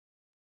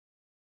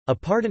A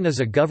pardon is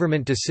a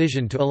government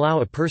decision to allow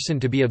a person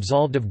to be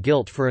absolved of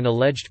guilt for an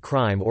alleged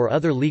crime or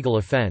other legal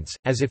offense,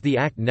 as if the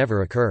act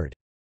never occurred.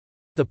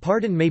 The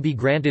pardon may be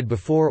granted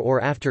before or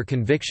after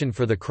conviction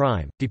for the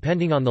crime,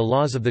 depending on the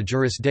laws of the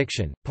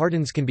jurisdiction.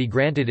 Pardons can be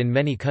granted in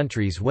many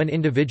countries when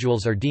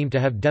individuals are deemed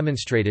to have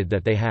demonstrated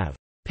that they have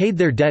paid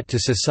their debt to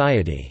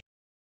society,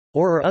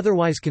 or are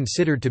otherwise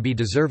considered to be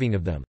deserving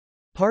of them.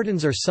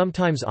 Pardons are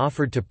sometimes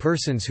offered to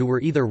persons who were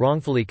either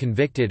wrongfully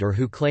convicted or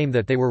who claim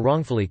that they were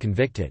wrongfully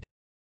convicted.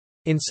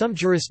 In some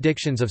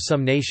jurisdictions of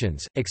some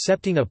nations,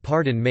 accepting a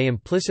pardon may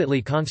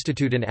implicitly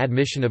constitute an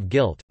admission of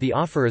guilt. The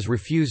offer is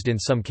refused in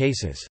some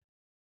cases.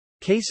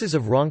 Cases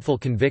of wrongful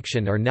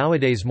conviction are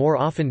nowadays more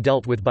often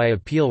dealt with by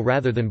appeal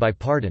rather than by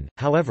pardon.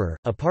 However,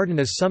 a pardon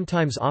is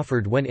sometimes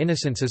offered when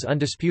innocence is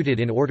undisputed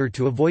in order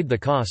to avoid the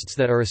costs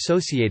that are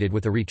associated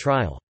with a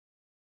retrial.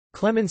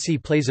 Clemency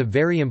plays a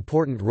very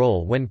important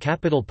role when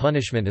capital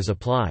punishment is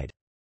applied.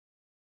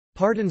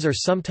 Pardons are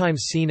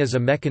sometimes seen as a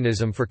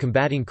mechanism for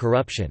combating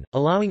corruption,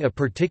 allowing a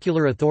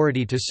particular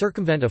authority to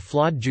circumvent a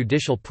flawed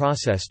judicial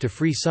process to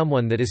free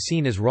someone that is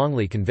seen as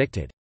wrongly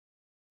convicted.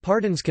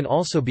 Pardons can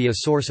also be a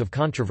source of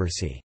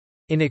controversy.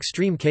 In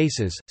extreme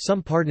cases,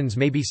 some pardons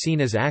may be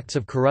seen as acts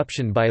of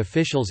corruption by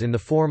officials in the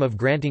form of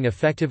granting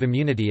effective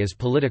immunity as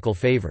political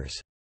favors.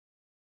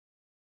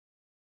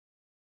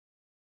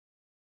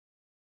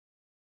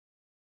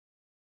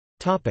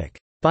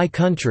 By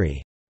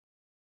country.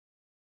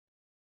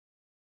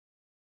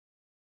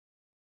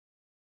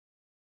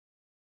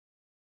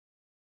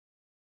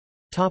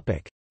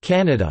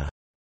 Canada.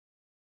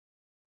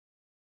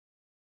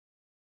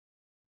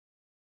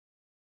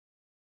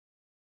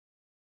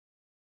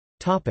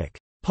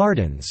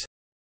 Pardons.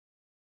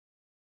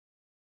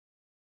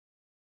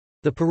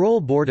 The Parole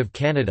Board of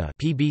Canada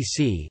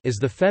 (PBC) is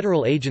the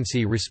federal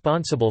agency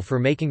responsible for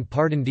making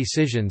pardon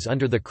decisions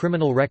under the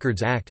Criminal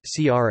Records Act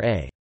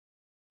 (CRA).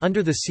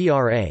 Under the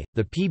CRA,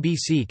 the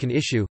PBC can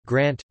issue,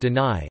 grant,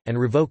 deny, and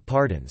revoke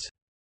pardons.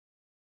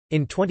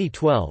 In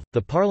 2012,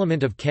 the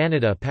Parliament of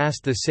Canada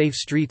passed the Safe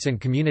Streets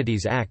and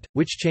Communities Act,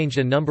 which changed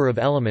a number of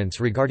elements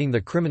regarding the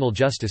criminal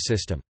justice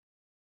system.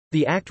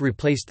 The act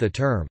replaced the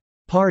term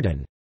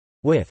pardon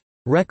with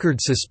record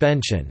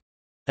suspension,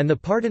 and the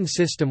pardon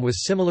system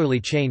was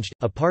similarly changed.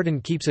 A pardon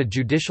keeps a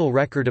judicial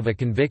record of a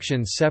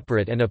conviction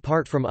separate and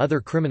apart from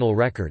other criminal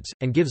records,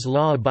 and gives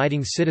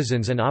law-abiding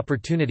citizens an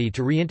opportunity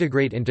to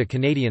reintegrate into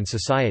Canadian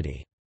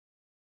society.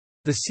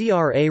 The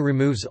CRA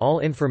removes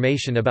all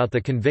information about the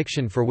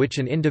conviction for which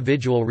an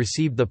individual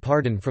received the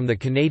pardon from the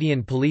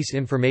Canadian Police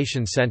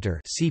Information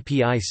Centre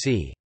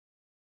 (CPIC).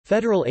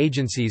 Federal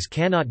agencies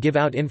cannot give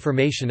out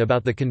information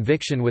about the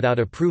conviction without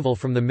approval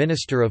from the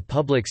Minister of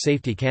Public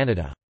Safety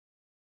Canada.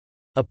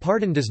 A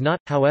pardon does not,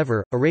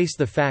 however, erase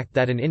the fact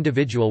that an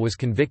individual was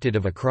convicted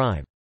of a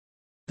crime.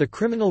 The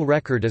criminal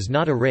record is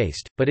not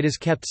erased, but it is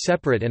kept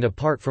separate and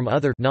apart from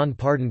other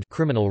non-pardoned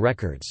criminal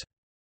records.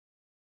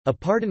 A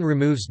pardon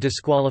removes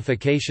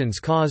disqualifications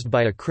caused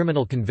by a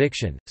criminal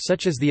conviction,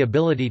 such as the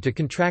ability to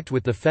contract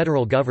with the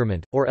federal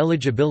government, or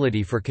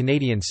eligibility for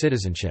Canadian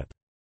citizenship.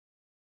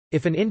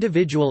 If an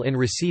individual in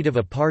receipt of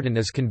a pardon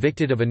is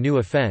convicted of a new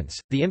offence,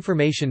 the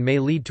information may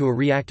lead to a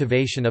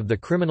reactivation of the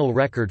criminal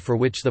record for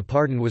which the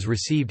pardon was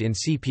received in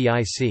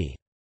CPIC.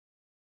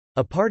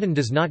 A pardon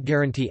does not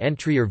guarantee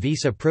entry or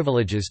visa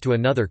privileges to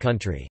another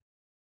country.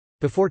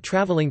 Before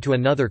travelling to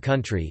another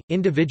country,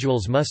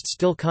 individuals must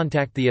still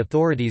contact the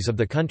authorities of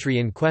the country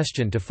in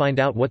question to find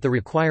out what the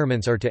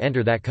requirements are to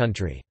enter that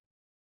country.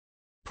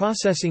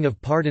 Processing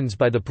of pardons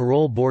by the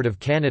Parole Board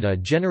of Canada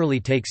generally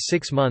takes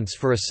 6 months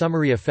for a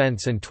summary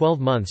offence and 12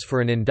 months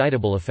for an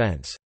indictable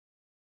offence.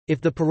 If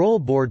the Parole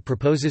Board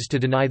proposes to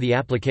deny the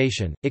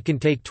application, it can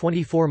take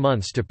 24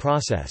 months to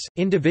process.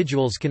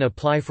 Individuals can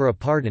apply for a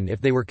pardon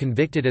if they were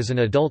convicted as an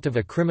adult of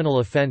a criminal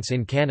offence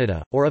in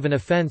Canada, or of an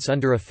offence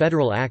under a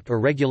federal act or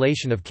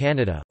regulation of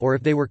Canada, or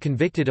if they were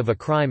convicted of a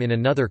crime in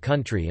another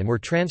country and were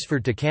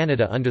transferred to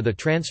Canada under the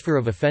Transfer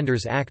of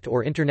Offenders Act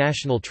or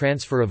International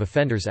Transfer of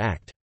Offenders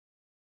Act.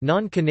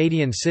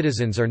 Non-Canadian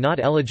citizens are not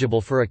eligible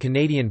for a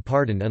Canadian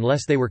pardon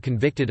unless they were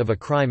convicted of a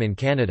crime in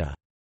Canada.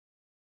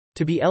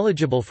 To be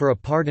eligible for a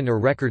pardon or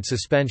record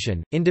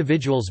suspension,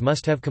 individuals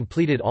must have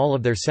completed all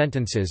of their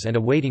sentences and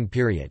a waiting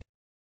period.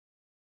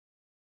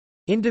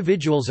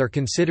 Individuals are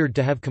considered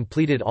to have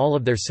completed all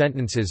of their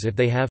sentences if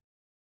they have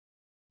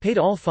paid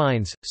all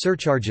fines,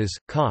 surcharges,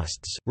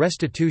 costs,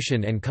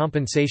 restitution and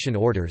compensation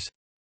orders,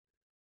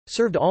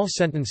 served all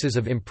sentences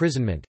of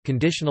imprisonment,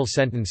 conditional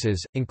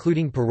sentences,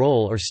 including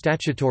parole or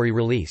statutory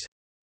release,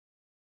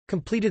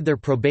 completed their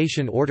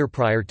probation order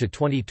prior to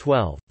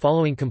 2012.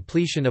 Following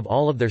completion of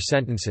all of their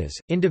sentences,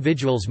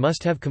 individuals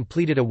must have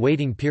completed a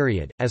waiting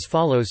period, as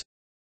follows: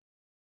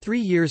 3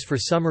 years for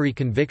summary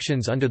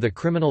convictions under the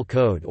Criminal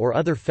Code or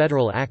other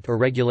federal act or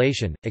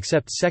regulation,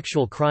 except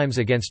sexual crimes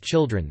against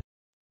children,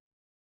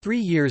 3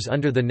 years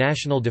under the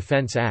National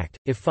Defense Act,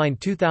 if fined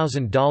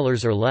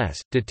 $2,000 or less,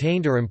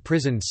 detained or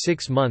imprisoned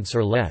 6 months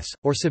or less,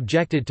 or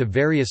subjected to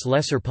various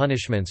lesser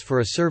punishments for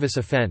a service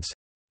offense.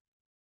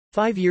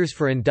 5 years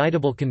for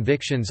indictable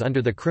convictions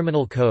under the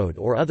Criminal Code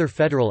or other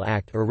federal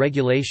act or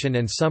regulation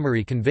and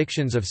summary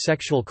convictions of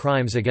sexual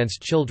crimes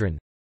against children.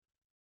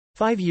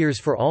 5 years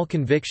for all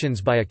convictions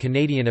by a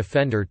Canadian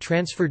offender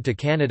transferred to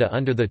Canada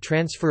under the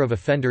Transfer of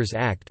Offenders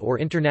Act or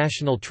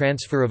International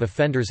Transfer of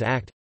Offenders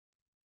Act.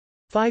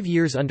 5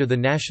 years under the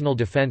National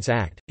Defence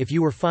Act, if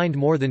you were fined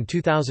more than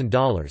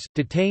 $2,000,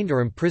 detained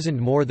or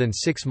imprisoned more than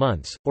 6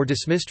 months, or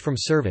dismissed from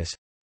service.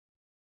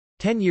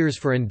 10 years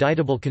for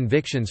indictable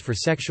convictions for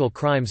sexual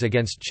crimes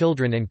against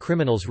children and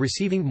criminals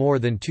receiving more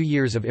than 2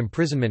 years of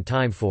imprisonment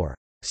time for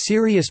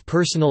serious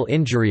personal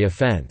injury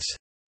offense,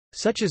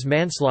 such as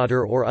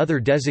manslaughter or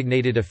other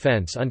designated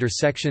offense under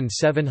Section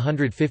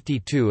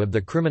 752 of the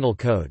Criminal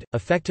Code,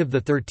 effective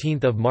 13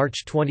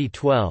 March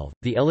 2012.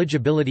 The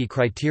eligibility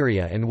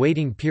criteria and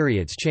waiting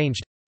periods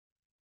changed.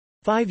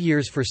 5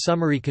 years for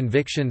summary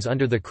convictions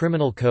under the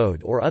Criminal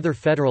Code or other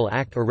federal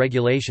act or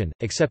regulation,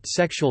 except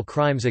sexual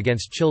crimes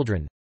against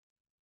children.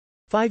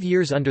 5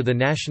 years under the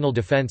National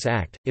Defence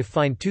Act, if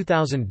fined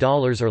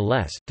 $2,000 or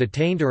less,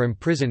 detained or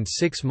imprisoned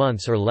 6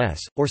 months or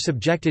less, or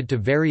subjected to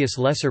various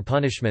lesser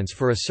punishments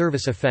for a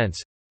service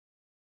offence.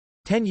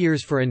 10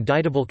 years for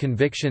indictable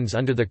convictions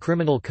under the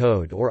Criminal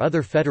Code or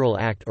other federal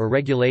act or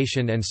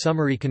regulation and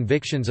summary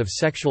convictions of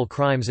sexual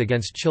crimes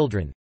against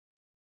children.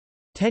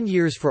 10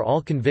 years for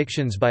all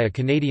convictions by a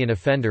Canadian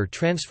offender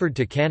transferred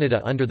to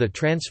Canada under the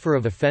Transfer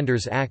of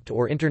Offenders Act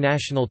or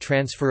International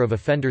Transfer of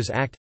Offenders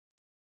Act.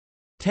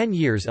 10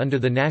 years under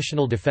the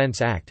National Defence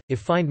Act,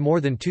 if fined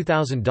more than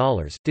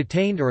 $2,000,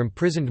 detained or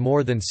imprisoned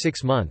more than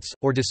 6 months,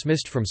 or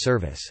dismissed from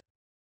service.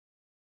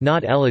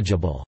 Not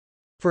eligible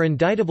for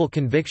indictable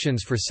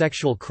convictions for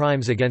sexual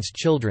crimes against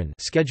children,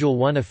 Schedule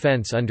 1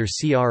 offence under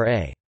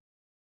CRA.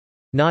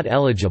 Not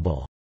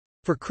eligible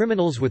for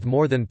criminals with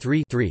more than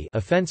 3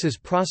 offences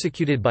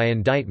prosecuted by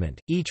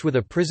indictment, each with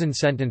a prison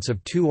sentence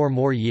of 2 or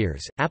more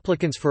years.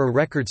 Applicants for a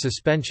record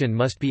suspension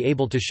must be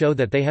able to show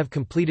that they have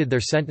completed their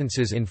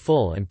sentences in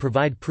full and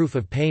provide proof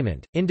of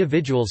payment.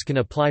 Individuals can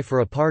apply for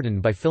a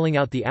pardon by filling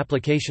out the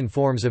application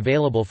forms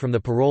available from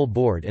the Parole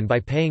Board and by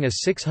paying a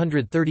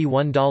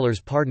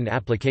 $631 pardon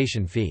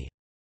application fee.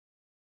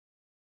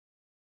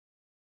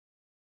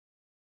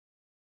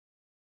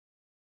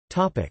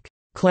 Topic: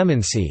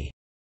 Clemency.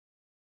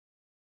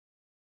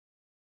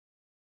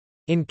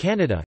 In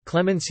Canada,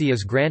 clemency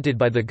is granted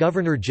by the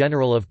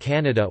Governor-General of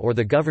Canada or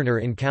the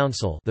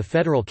Governor-in-Council, the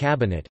federal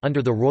cabinet,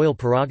 under the royal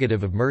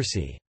prerogative of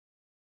mercy.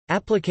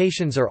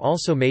 Applications are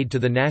also made to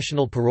the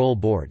National Parole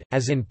Board,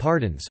 as in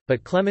pardons,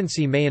 but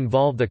clemency may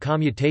involve the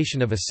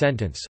commutation of a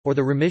sentence, or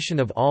the remission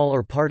of all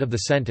or part of the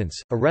sentence,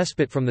 a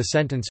respite from the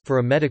sentence for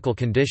a medical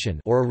condition,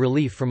 or a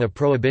relief from a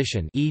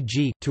prohibition,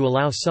 e.g., to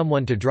allow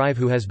someone to drive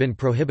who has been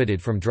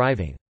prohibited from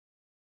driving.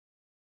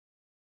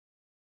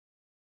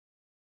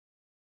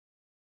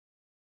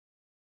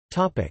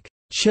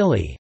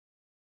 Chile.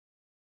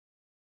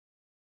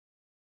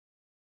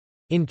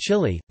 In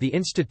Chile, the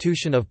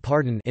institution of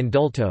pardon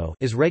indulto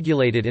is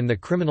regulated in the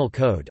Criminal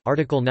Code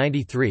Article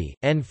 93,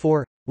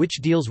 N4,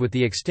 which deals with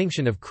the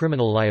extinction of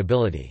criminal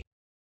liability.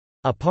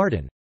 A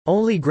pardon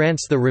only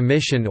grants the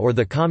remission or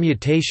the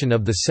commutation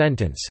of the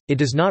sentence, it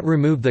does not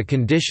remove the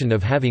condition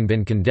of having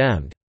been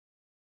condemned.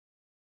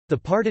 The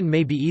pardon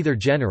may be either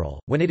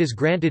general, when it is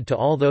granted to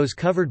all those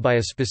covered by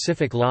a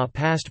specific law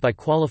passed by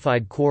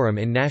qualified quorum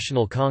in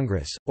National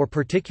Congress, or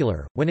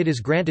particular, when it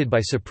is granted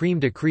by supreme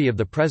decree of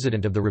the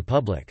President of the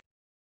Republic.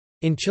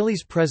 In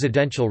Chile's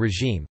presidential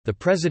regime, the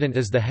President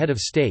is the head of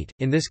state.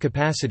 In this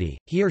capacity,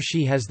 he or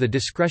she has the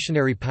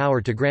discretionary power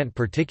to grant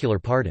particular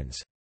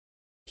pardons.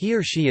 He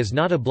or she is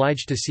not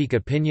obliged to seek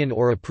opinion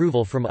or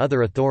approval from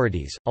other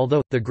authorities,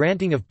 although, the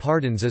granting of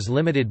pardons is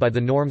limited by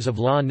the norms of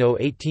Law No.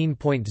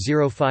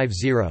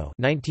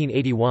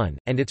 18.050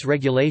 and its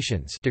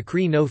regulations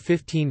Decree No.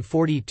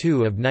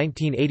 1542 of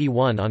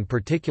 1981 on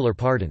particular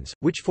pardons,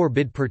 which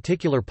forbid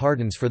particular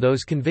pardons for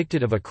those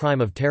convicted of a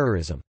crime of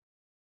terrorism.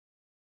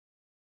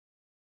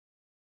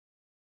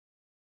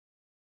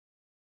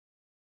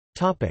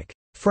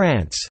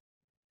 France.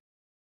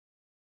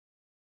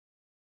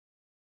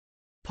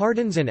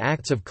 Pardons and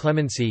acts of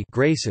clemency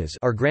graces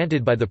are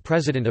granted by the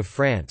President of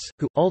France,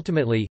 who,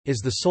 ultimately, is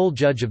the sole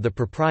judge of the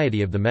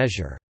propriety of the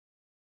measure.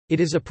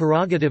 It is a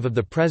prerogative of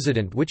the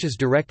President which is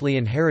directly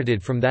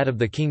inherited from that of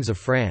the kings of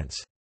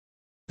France.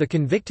 The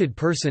convicted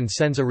person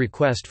sends a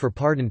request for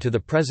pardon to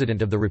the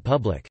President of the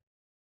Republic.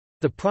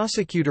 The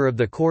prosecutor of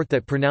the court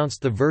that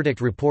pronounced the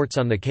verdict reports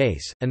on the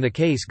case, and the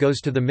case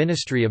goes to the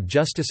Ministry of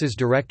Justice's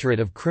Directorate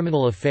of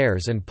Criminal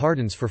Affairs and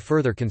Pardons for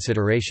further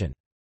consideration.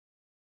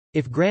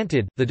 If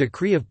granted, the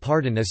decree of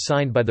pardon is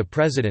signed by the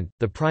President,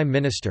 the Prime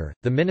Minister,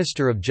 the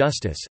Minister of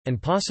Justice,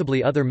 and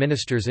possibly other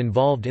ministers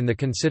involved in the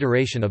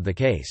consideration of the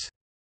case.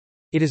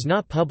 It is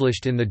not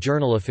published in the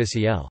Journal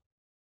Officiel.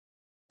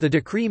 The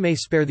decree may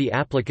spare the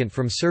applicant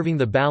from serving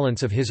the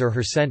balance of his or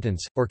her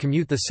sentence, or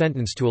commute the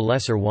sentence to a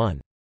lesser one.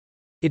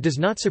 It does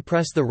not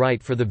suppress the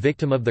right for the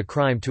victim of the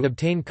crime to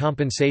obtain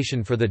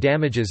compensation for the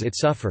damages it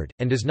suffered,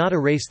 and does not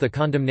erase the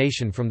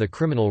condemnation from the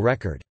criminal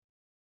record.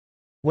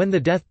 When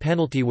the death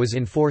penalty was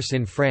in force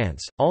in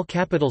France, all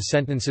capital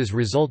sentences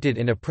resulted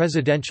in a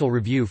presidential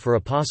review for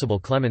a possible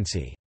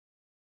clemency.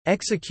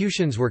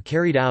 Executions were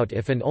carried out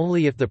if and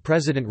only if the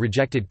president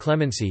rejected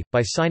clemency,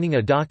 by signing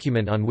a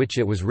document on which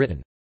it was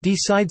written,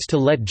 "decides to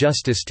let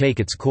justice take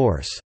its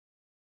course."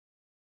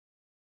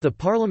 The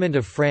Parliament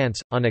of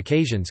France, on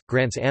occasions,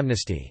 grants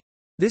amnesty.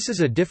 This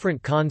is a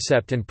different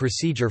concept and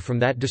procedure from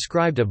that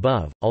described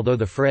above, although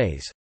the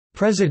phrase,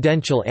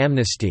 "presidential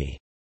amnesty"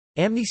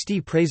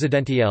 amnistie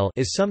présidentielle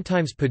is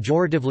sometimes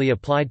pejoratively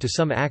applied to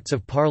some acts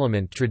of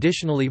parliament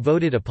traditionally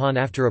voted upon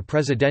after a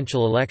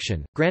presidential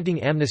election,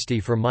 granting amnesty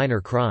for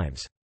minor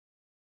crimes.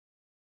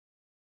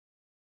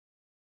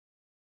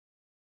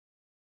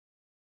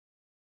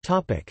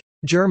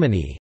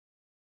 Germany.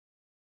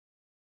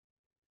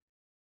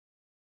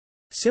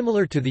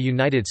 Similar to the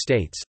United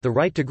States, the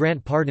right to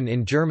grant pardon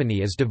in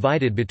Germany is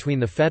divided between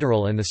the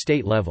federal and the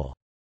state level.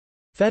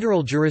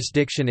 Federal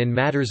jurisdiction in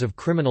matters of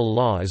criminal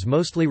law is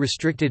mostly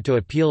restricted to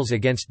appeals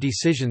against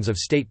decisions of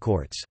state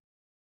courts.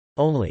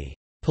 Only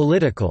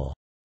political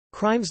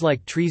crimes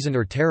like treason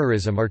or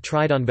terrorism are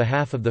tried on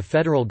behalf of the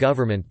federal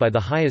government by the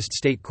highest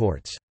state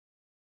courts.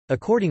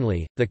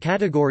 Accordingly, the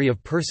category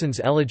of persons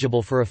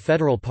eligible for a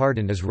federal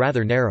pardon is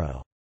rather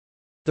narrow.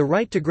 The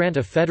right to grant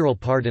a federal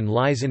pardon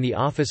lies in the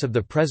office of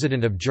the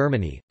President of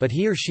Germany, but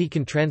he or she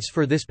can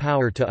transfer this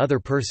power to other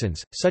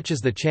persons, such as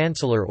the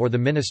Chancellor or the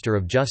Minister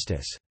of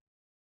Justice.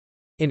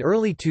 In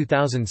early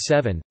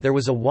 2007, there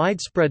was a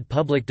widespread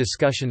public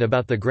discussion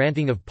about the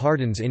granting of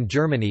pardons in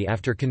Germany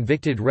after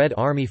convicted Red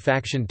Army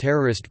faction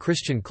terrorist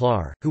Christian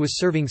Klar, who was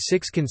serving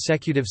 6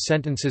 consecutive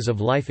sentences of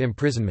life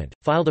imprisonment,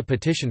 filed a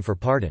petition for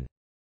pardon.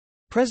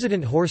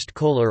 President Horst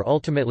Kohler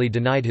ultimately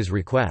denied his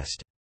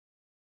request.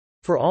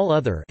 For all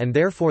other and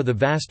therefore the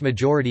vast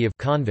majority of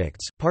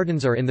convicts,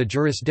 pardons are in the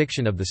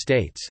jurisdiction of the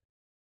states.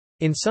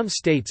 In some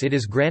states it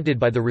is granted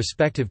by the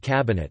respective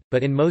cabinet,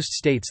 but in most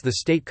states the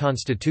state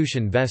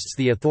constitution vests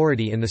the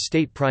authority in the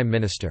state prime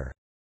minister.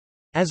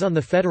 As on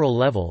the federal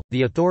level,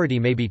 the authority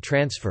may be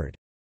transferred.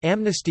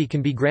 Amnesty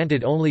can be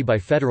granted only by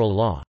federal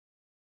law.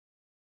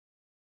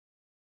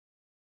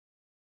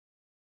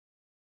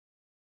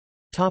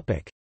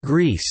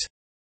 Greece.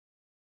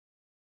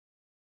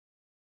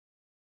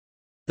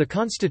 The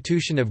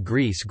Constitution of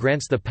Greece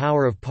grants the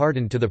power of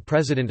pardon to the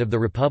President of the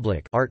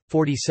Republic, Art.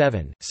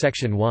 47,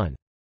 Section 1.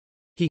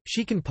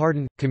 She can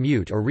pardon,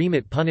 commute or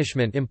remit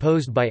punishment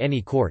imposed by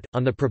any court,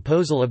 on the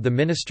proposal of the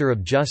Minister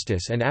of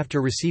Justice and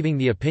after receiving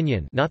the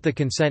opinion not the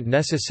consent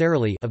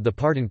necessarily of the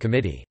Pardon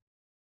Committee.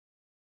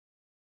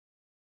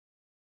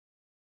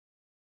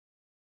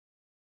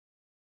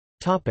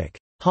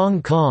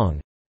 Hong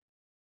Kong.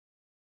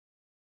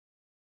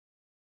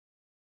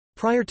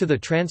 Prior to the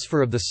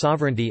transfer of the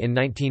sovereignty in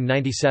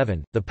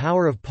 1997, the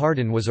power of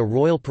pardon was a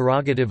royal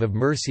prerogative of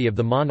mercy of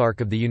the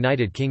monarch of the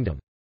United Kingdom.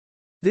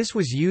 This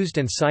was used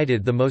and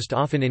cited the most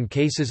often in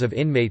cases of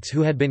inmates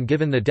who had been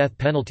given the death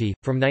penalty.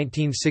 From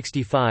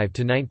 1965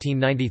 to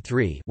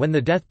 1993, when the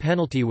death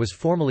penalty was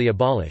formally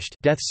abolished,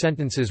 death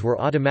sentences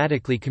were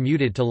automatically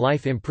commuted to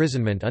life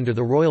imprisonment under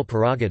the royal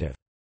prerogative.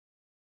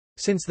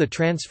 Since the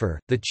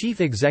transfer, the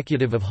Chief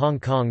Executive of Hong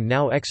Kong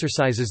now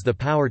exercises the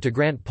power to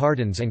grant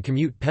pardons and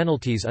commute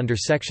penalties under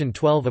Section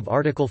 12 of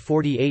Article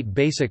 48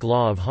 Basic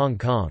Law of Hong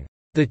Kong.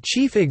 The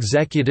Chief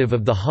Executive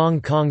of the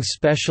Hong Kong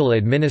Special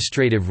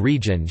Administrative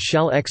Region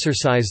shall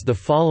exercise the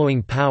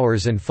following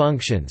powers and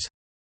functions.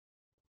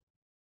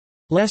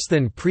 Less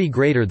than pre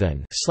greater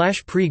than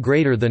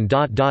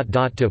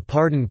to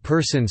pardon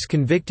persons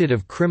convicted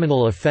of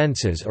criminal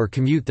offences or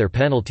commute their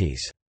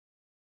penalties.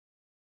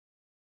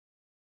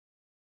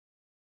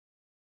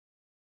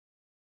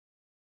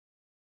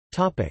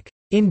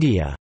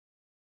 India.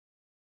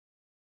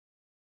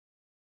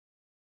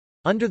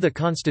 Under the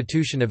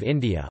Constitution of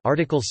India,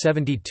 Article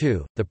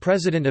 72, the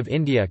President of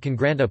India can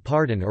grant a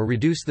pardon or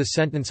reduce the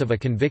sentence of a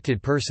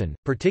convicted person,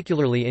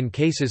 particularly in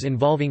cases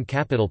involving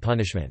capital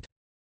punishment.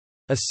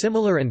 A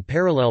similar and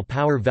parallel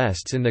power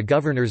vests in the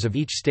governors of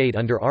each state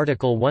under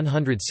Article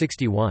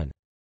 161.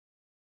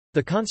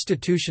 The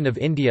Constitution of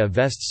India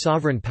vests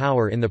sovereign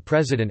power in the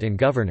President and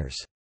governors.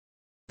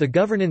 The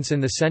governance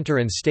in the centre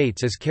and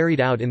states is carried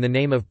out in the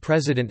name of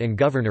President and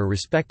Governor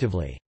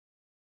respectively.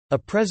 A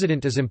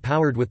President is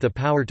empowered with the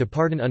power to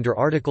pardon under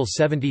Article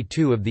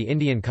 72 of the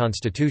Indian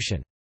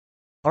Constitution.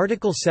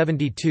 Article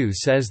 72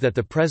 says that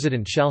the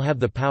President shall have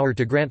the power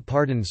to grant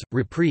pardons,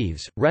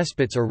 reprieves,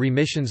 respites or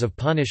remissions of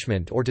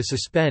punishment or to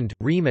suspend,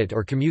 remit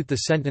or commute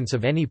the sentence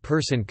of any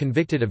person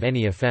convicted of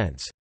any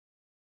offence.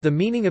 The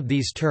meaning of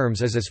these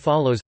terms is as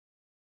follows.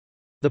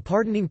 The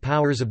pardoning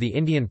powers of the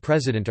Indian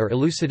President are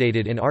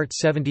elucidated in Art.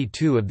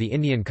 72 of the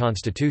Indian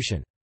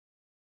Constitution.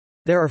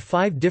 There are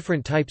 5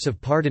 different types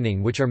of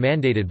pardoning which are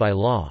mandated by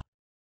law.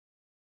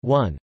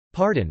 1.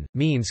 Pardon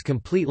means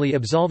completely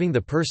absolving the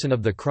person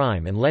of the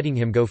crime and letting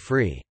him go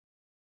free.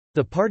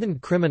 The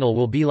pardoned criminal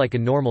will be like a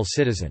normal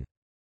citizen.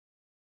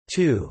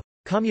 2.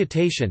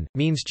 Commutation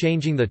means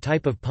changing the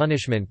type of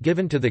punishment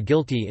given to the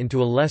guilty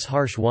into a less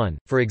harsh one,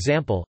 for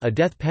example, a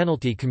death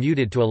penalty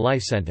commuted to a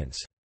life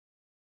sentence.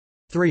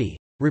 3.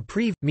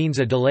 Reprieve means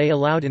a delay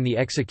allowed in the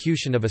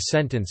execution of a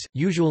sentence,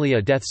 usually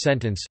a death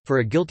sentence, for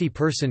a guilty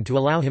person to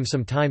allow him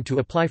some time to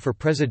apply for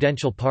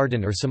presidential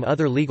pardon or some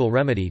other legal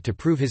remedy to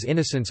prove his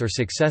innocence or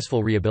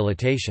successful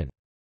rehabilitation.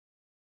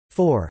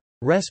 4.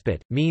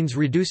 Respite means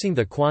reducing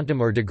the quantum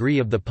or degree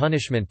of the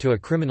punishment to a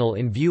criminal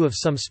in view of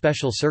some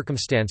special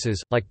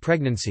circumstances, like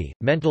pregnancy,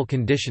 mental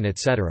condition,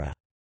 etc.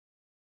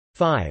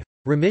 5.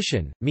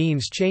 Remission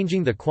means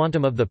changing the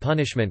quantum of the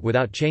punishment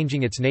without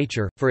changing its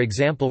nature, for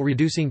example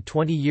reducing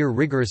 20-year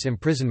rigorous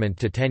imprisonment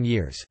to 10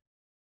 years.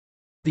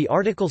 The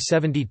Article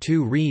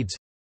 72 reads,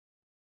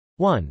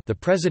 1. The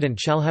President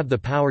shall have the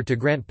power to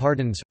grant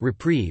pardons,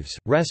 reprieves,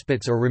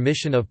 respites or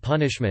remission of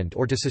punishment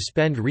or to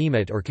suspend,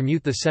 remit or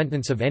commute the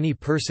sentence of any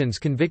persons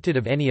convicted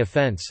of any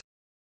offence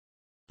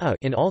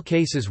in all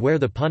cases where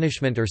the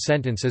punishment or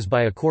sentence is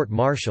by a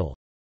court-martial,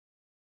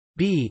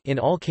 b. in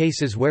all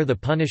cases where the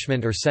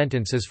punishment or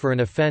sentence is for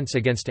an offence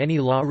against any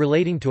law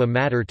relating to a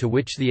matter to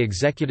which the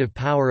executive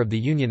power of the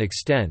Union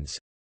extends,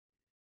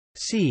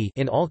 c.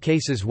 in all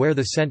cases where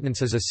the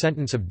sentence is a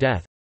sentence of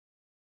death.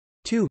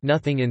 2.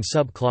 Nothing in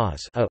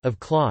sub-clause a of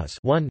clause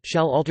 1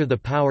 shall alter the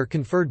power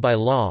conferred by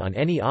law on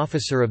any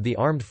officer of the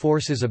armed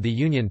forces of the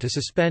Union to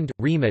suspend,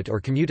 remit or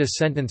commute a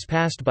sentence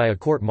passed by a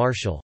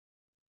court-martial.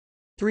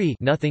 3.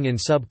 Nothing in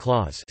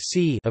sub-clause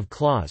c of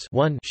clause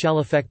 1 shall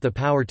affect the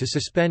power to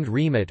suspend,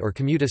 remit or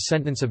commute a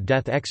sentence of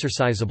death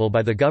exercisable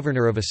by the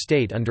governor of a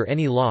state under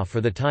any law for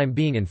the time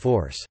being in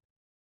force.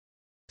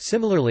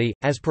 Similarly,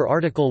 as per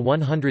Article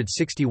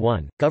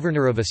 161,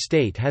 governor of a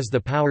state has the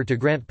power to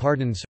grant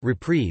pardons,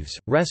 reprieves,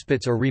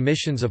 respites or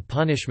remissions of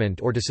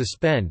punishment or to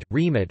suspend,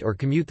 remit or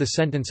commute the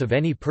sentence of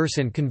any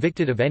person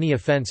convicted of any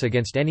offence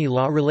against any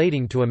law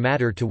relating to a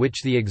matter to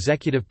which the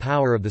executive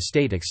power of the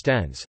state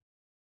extends.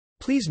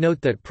 Please note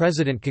that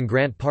President can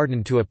grant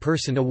pardon to a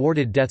person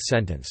awarded death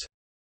sentence.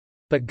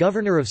 But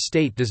governor of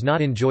state does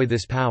not enjoy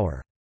this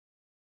power.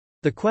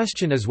 The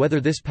question is whether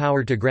this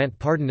power to grant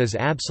pardon is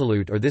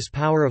absolute or this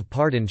power of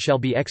pardon shall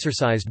be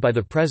exercised by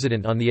the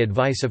President on the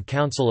advice of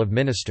Council of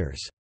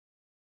Ministers.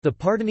 The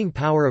pardoning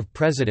power of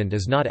President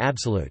is not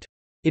absolute.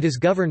 It is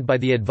governed by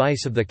the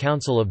advice of the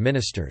Council of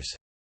Ministers.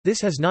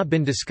 This has not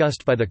been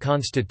discussed by the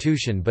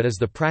Constitution but is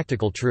the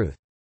practical truth.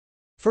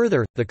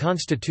 Further, the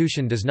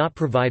Constitution does not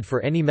provide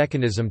for any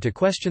mechanism to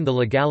question the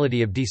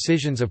legality of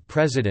decisions of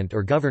President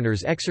or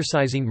governors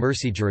exercising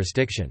mercy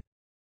jurisdiction.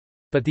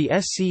 But the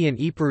SC in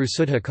Iparu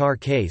Sudhakar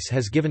case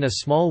has given a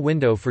small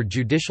window for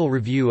judicial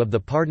review of the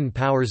pardon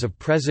powers of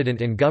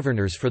President and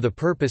governors for the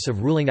purpose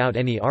of ruling out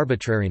any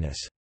arbitrariness.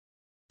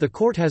 The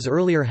court has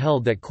earlier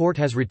held that court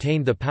has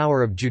retained the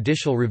power of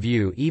judicial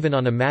review even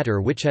on a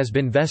matter which has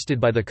been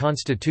vested by the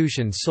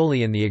Constitution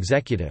solely in the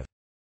executive.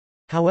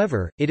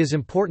 However, it is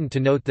important to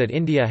note that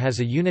India has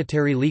a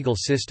unitary legal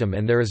system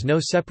and there is no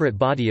separate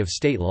body of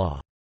state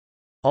law.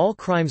 All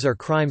crimes are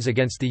crimes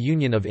against the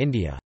Union of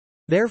India.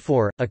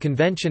 Therefore, a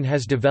convention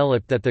has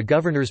developed that the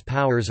governor's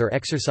powers are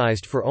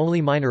exercised for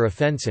only minor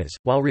offences,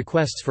 while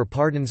requests for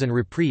pardons and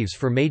reprieves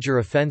for major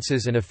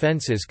offences and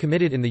offences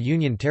committed in the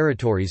Union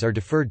territories are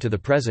deferred to the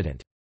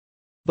President.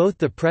 Both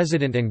the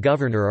President and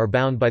Governor are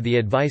bound by the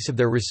advice of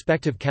their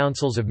respective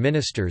councils of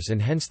ministers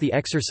and hence the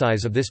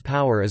exercise of this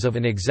power is of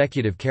an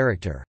executive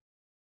character.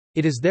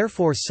 It is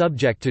therefore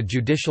subject to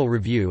judicial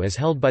review as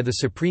held by the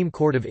Supreme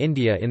Court of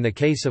India in the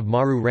case of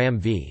Maru Ram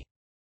v.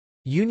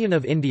 Union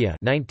of India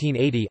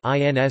 1980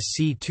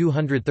 INSC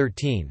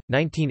 213,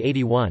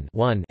 1981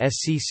 1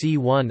 SCC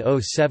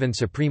 107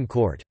 Supreme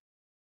Court.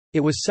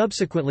 It was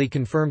subsequently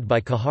confirmed by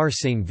Kahar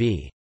Singh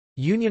v.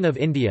 Union of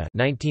India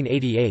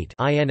 1988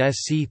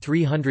 INSC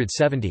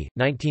 370,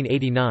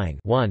 1989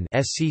 1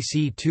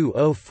 SCC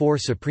 204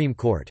 Supreme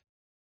Court.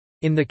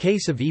 In the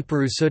case of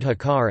Iparu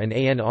Sudhakar and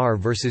ANR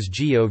vs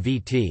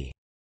GOVT.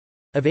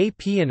 Of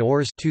AP and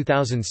ORS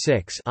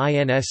 2006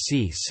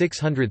 INSC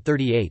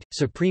 638,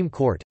 Supreme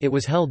Court, it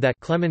was held that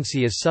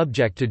clemency is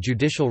subject to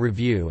judicial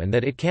review and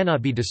that it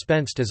cannot be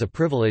dispensed as a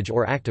privilege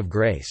or act of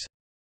grace.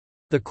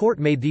 The court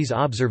made these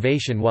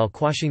observations while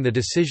quashing the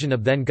decision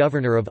of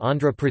then-Governor of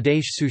Andhra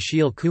Pradesh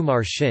Sushil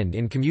Kumar Shinde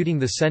in commuting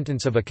the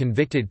sentence of a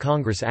convicted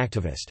Congress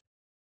activist.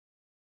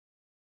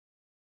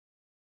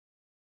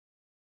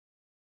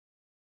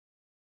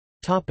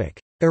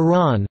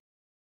 Iran.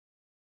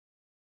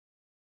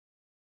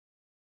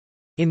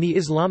 In the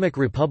Islamic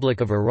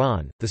Republic of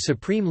Iran, the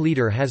supreme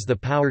leader has the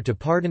power to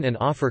pardon and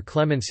offer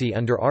clemency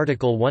under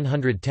Article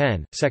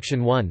 110,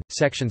 Section 1,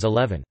 Sections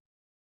 11.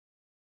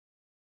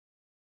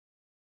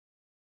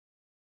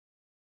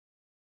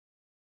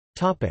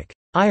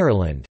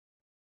 Ireland.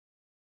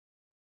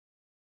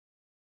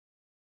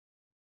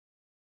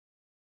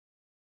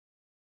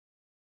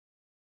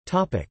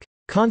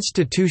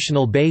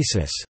 Constitutional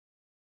basis.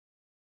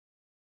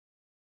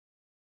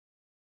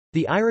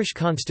 The Irish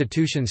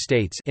Constitution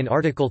states in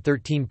Article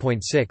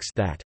 13.6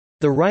 that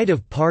the right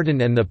of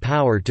pardon and the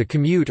power to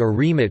commute or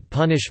remit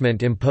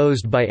punishment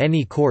imposed by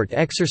any court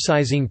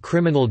exercising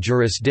criminal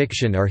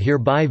jurisdiction are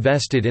hereby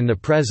vested in the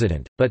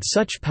President, but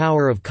such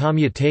power of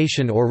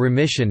commutation or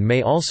remission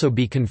may also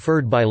be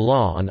conferred by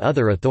law on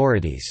other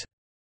authorities.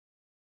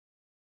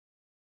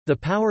 The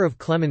power of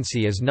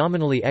clemency is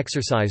nominally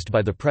exercised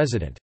by the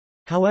President.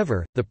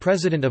 However, the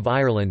President of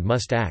Ireland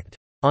must act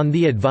on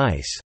the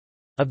advice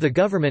of the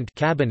government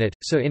cabinet,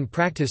 so in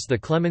practice the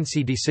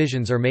clemency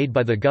decisions are made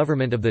by the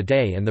government of the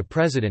day and the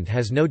President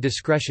has no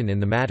discretion in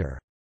the matter.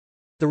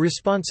 The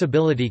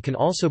responsibility can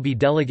also be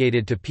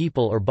delegated to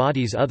people or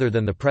bodies other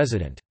than the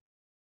President.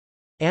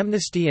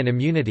 Amnesty and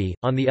immunity,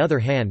 on the other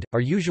hand,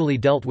 are usually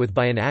dealt with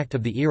by an act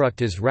of the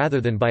Oireachtas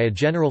rather than by a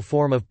general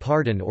form of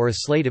pardon or a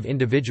slate of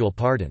individual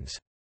pardons.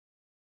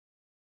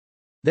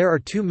 There are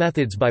two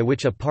methods by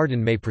which a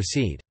pardon may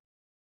proceed.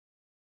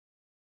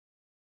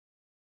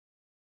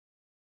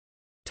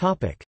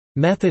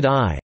 Method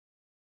I.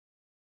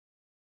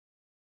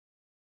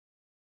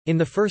 In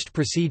the first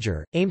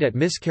procedure, aimed at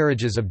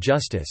miscarriages of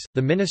justice,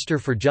 the Minister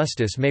for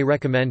Justice may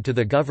recommend to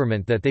the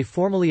government that they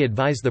formally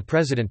advise the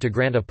President to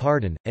grant a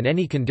pardon, and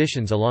any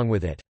conditions along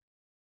with it.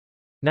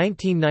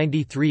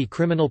 1993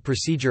 Criminal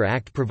Procedure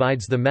Act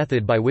provides the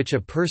method by which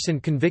a person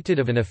convicted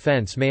of an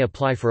offence may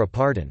apply for a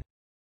pardon.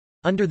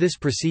 Under this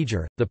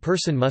procedure, the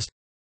person must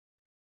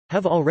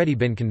have already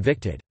been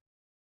convicted,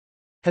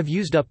 have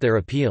used up their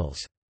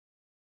appeals,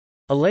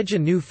 allege a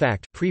new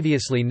fact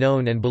previously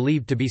known and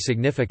believed to be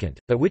significant,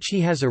 but which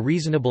he has a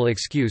reasonable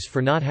excuse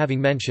for not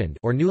having mentioned,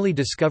 or newly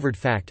discovered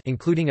fact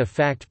including a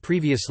fact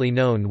previously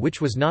known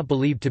which was not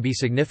believed to be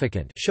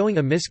significant showing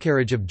a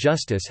miscarriage of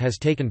justice has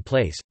taken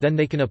place, then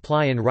they can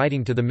apply in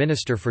writing to the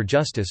Minister for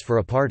Justice for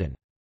a pardon.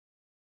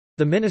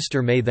 The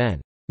Minister may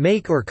then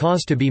make or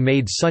cause to be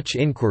made such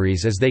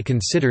inquiries as they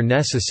consider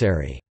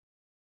necessary,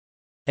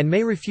 and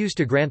may refuse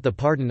to grant the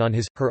pardon on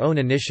his/her own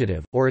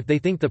initiative, or if they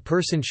think the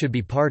person should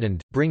be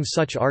pardoned, bring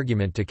such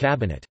argument to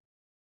Cabinet.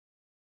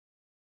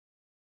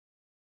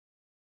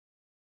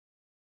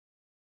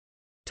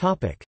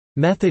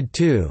 Method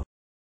 2.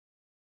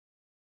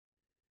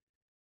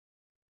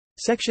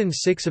 Section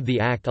 6 of the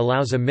Act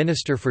allows a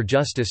Minister for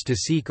Justice to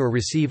seek or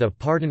receive a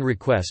pardon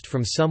request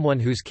from someone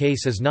whose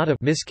case is not a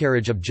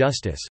miscarriage of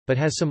justice, but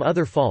has some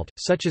other fault,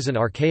 such as an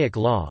archaic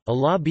law, a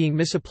law being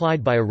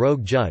misapplied by a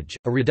rogue judge,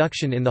 a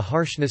reduction in the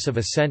harshness of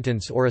a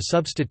sentence or a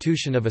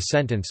substitution of a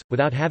sentence,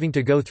 without having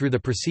to go through the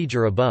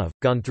procedure above,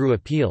 gone through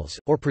appeals,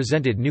 or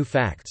presented new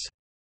facts.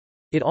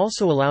 It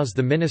also allows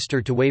the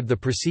Minister to waive the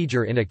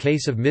procedure in a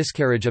case of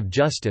miscarriage of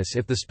justice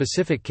if the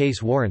specific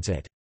case warrants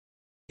it.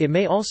 It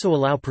may also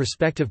allow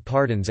prospective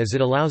pardons as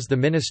it allows the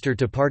Minister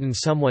to pardon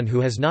someone who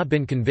has not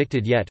been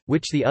convicted yet,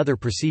 which the other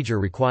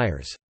procedure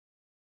requires.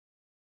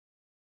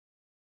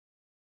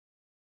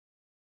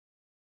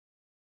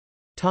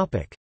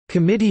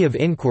 Committee of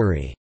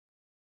Inquiry.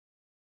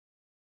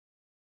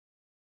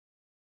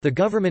 The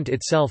government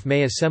itself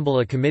may assemble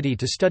a committee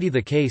to study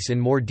the case in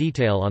more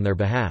detail on their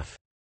behalf.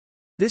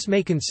 This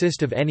may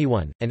consist of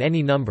anyone, and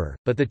any number,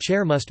 but the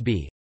chair must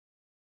be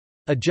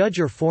a judge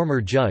or former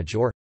judge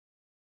or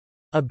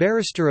a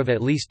barrister of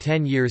at least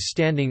 10 years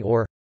standing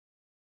or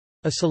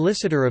a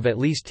solicitor of at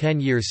least 10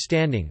 years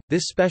standing.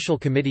 This special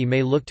committee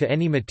may look to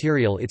any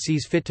material it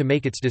sees fit to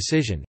make its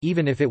decision,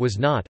 even if it was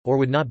not, or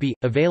would not be,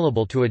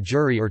 available to a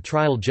jury or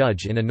trial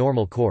judge in a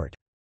normal court.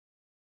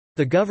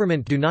 The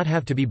government do not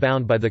have to be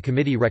bound by the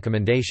committee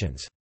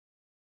recommendations.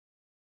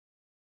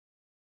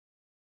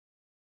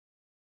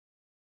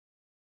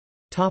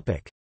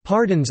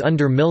 Pardons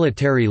under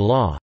military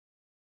law.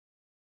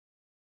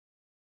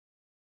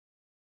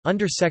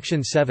 Under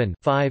Section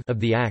 7(5) of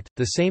the Act,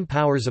 the same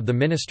powers of the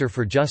Minister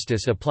for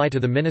Justice apply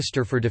to the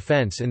Minister for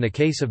Defense in the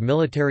case of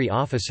military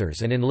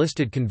officers and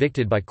enlisted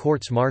convicted by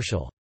courts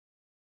martial.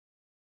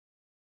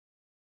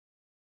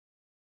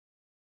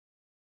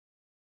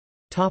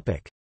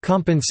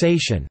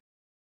 Compensation.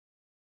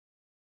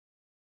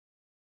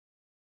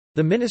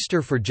 The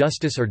Minister for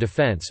Justice or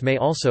Defense may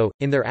also,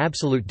 in their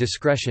absolute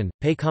discretion,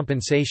 pay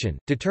compensation,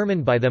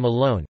 determined by them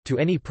alone, to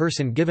any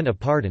person given a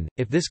pardon,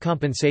 if this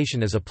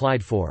compensation is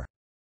applied for.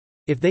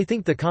 If they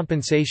think the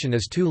compensation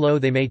is too low,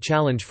 they may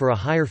challenge for a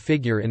higher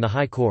figure in the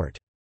High Court.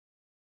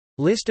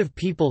 List of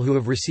people who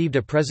have received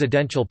a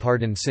presidential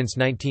pardon since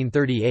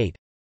 1938.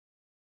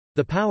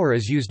 The power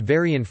is used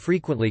very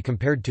infrequently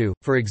compared to,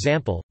 for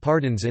example,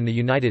 pardons in the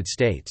United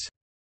States.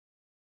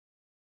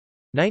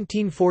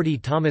 1940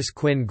 Thomas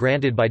Quinn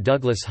granted by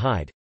Douglas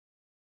Hyde.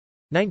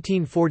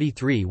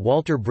 1943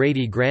 Walter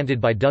Brady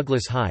granted by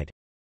Douglas Hyde.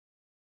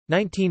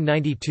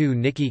 1992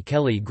 Nikki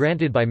Kelly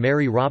granted by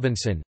Mary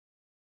Robinson.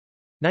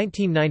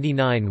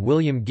 1999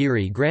 William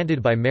Geary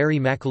granted by Mary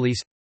McAleese.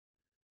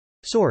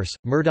 Source: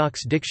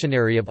 Murdoch's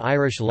Dictionary of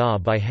Irish Law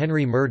by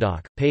Henry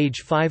Murdoch,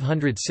 page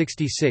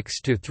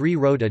 566-3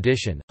 Road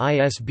edition,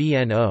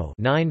 ISBN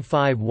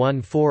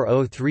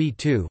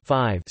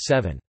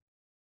 0-9514032-5-7.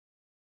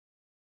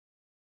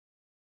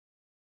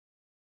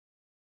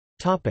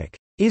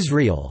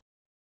 Israel.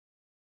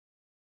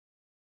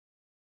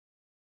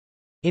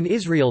 In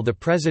Israel, the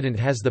president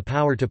has the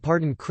power to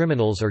pardon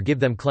criminals or give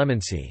them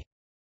clemency.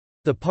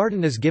 The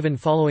pardon is given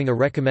following a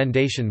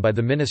recommendation by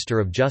the Minister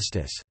of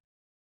Justice.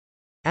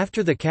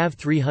 After the Cav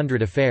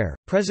 300 affair,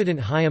 President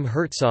Chaim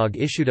Herzog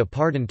issued a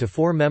pardon to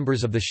 4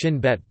 members of the Shin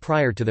Bet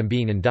prior to them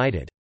being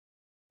indicted.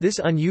 This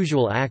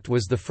unusual act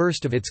was the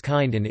first of its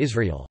kind in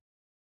Israel.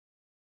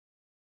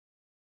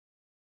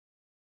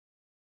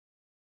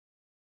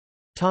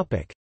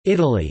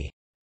 Italy.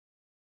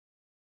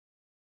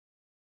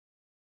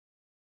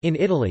 In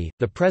Italy,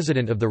 the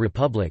President of the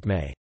Republic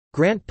may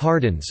grant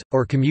pardons,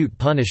 or commute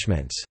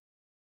punishments,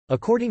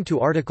 according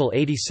to Article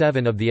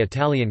 87 of the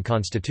Italian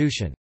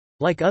Constitution.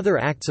 Like other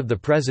acts of the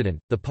President,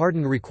 the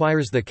pardon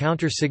requires the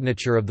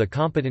countersignature of the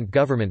competent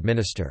government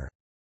minister.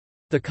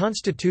 The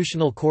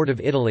Constitutional Court of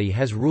Italy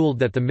has ruled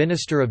that the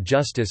Minister of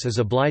Justice is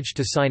obliged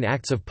to sign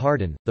acts of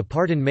pardon. The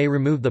pardon may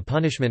remove the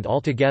punishment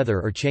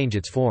altogether or change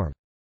its form.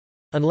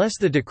 Unless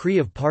the decree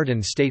of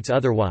pardon states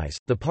otherwise,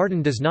 the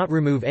pardon does not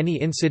remove any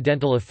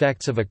incidental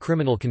effects of a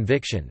criminal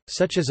conviction,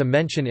 such as a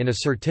mention in a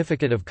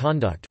certificate of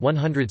conduct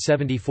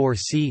 174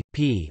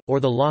 c.p., or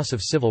the loss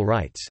of civil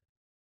rights.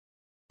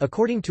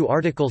 According to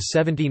Article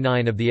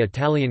 79 of the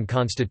Italian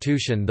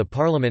Constitution, the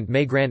Parliament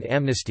may grant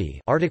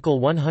amnesty Article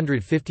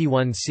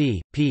 151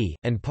 c.p.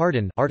 and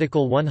pardon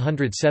Article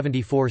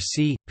 174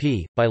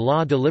 c.p. by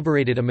law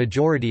deliberated a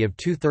majority of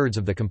 2/3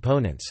 of the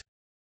components.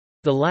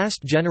 The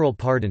last general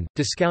pardon,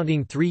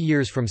 discounting 3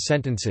 years from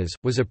sentences,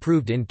 was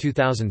approved in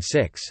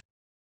 2006.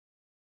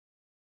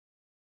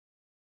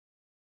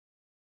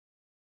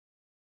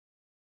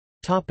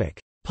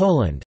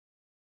 Poland.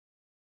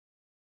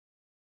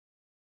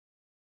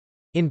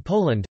 In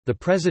Poland, the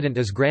President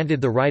is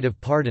granted the right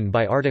of pardon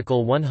by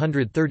Article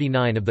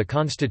 139 of the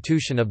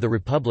Constitution of the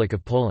Republic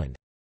of Poland.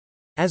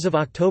 As of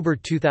October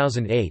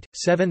 2008,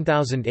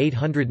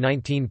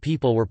 7,819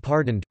 people were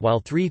pardoned, while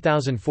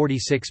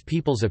 3,046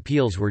 people's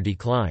appeals were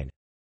declined.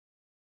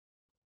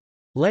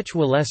 Lech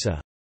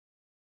Walesa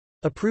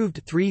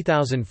approved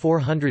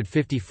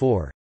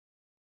 3,454,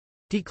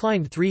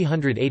 declined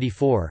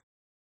 384.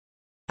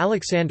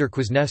 Aleksander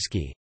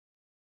Kwasniewski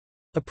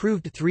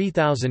approved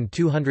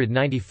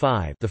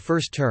 3,295 the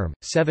first term,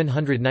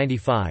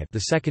 795 the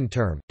second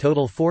term,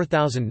 total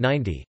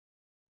 4,090.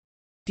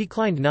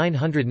 Declined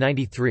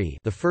 993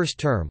 the first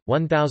term,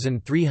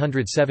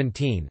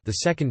 1,317 the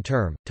second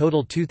term,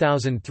 total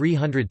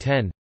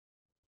 2,310.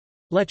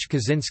 Lech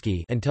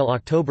Kaczynski until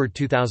October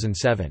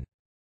 2007.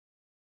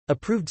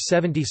 Approved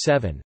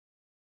 77.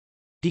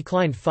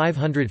 Declined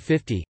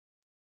 550.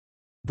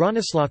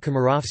 Bronislaw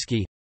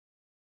Komorowski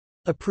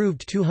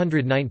approved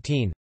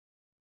 219.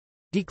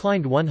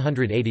 Declined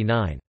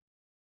 189.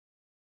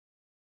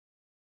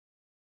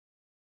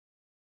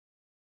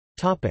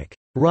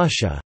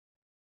 Russia.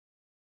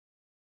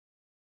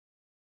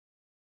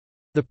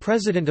 The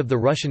President of the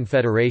Russian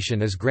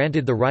Federation is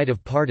granted the right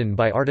of pardon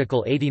by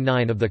Article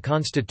 89 of the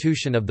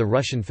Constitution of the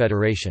Russian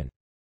Federation.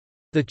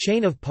 The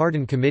chain of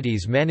pardon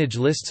committees manage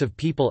lists of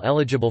people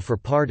eligible for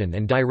pardon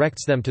and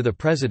directs them to the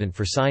President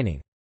for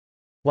signing.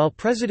 While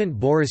President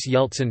Boris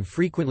Yeltsin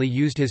frequently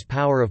used his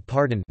power of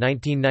pardon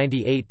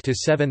 1998 to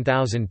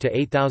 7,000 to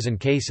 8,000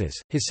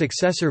 cases, his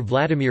successor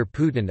Vladimir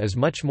Putin is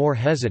much more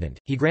hesitant.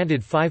 He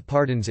granted 5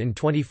 pardons in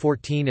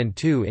 2014 and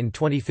 2 in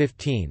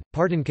 2015.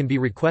 Pardon can be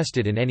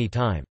requested in any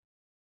time.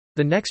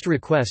 The next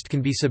request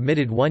can be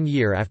submitted 1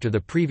 year after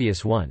the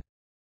previous one.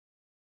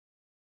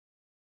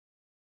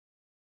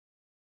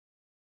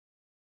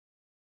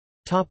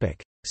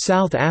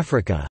 South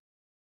Africa.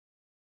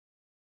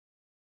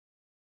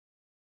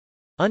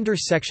 Under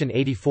Section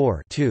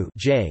 84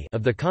 (2)(j)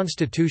 of the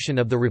Constitution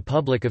of the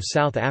Republic of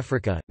South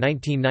Africa,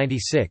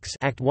 1996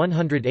 Act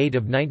 108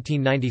 of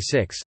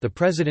 1996, the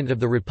President of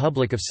the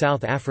Republic of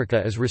South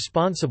Africa is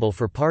responsible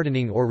for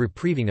pardoning or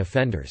reprieving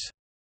offenders.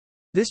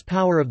 This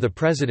power of the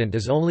President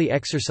is only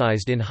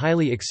exercised in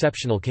highly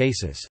exceptional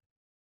cases.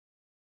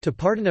 To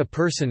pardon a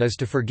person is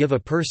to forgive a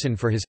person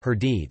for his/her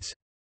deeds.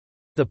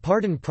 The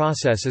pardon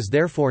process is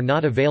therefore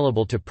not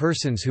available to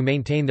persons who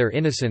maintain their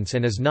innocence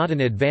and is not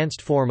an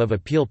advanced form of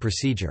appeal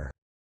procedure.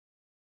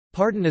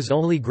 Pardon is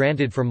only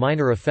granted for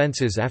minor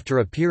offences after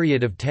a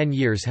period of 10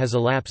 years has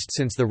elapsed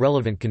since the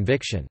relevant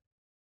conviction.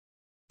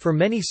 For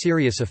many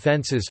serious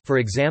offences, for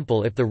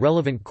example if the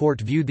relevant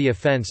court viewed the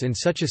offence in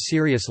such a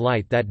serious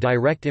light that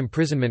direct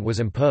imprisonment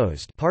was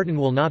imposed, pardon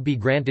will not be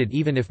granted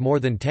even if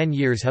more than 10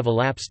 years have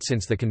elapsed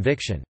since the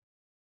conviction.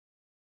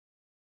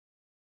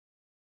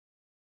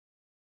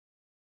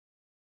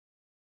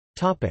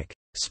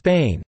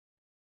 Spain.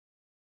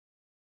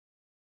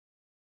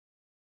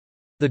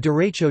 The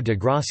derecho de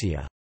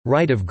gracia,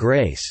 right of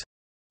grace,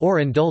 or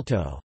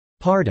indulto,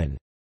 pardon,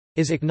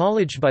 is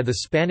acknowledged by the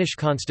Spanish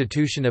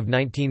Constitution of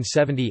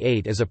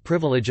 1978 as a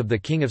privilege of the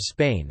King of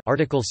Spain,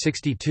 Article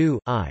 62,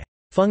 I.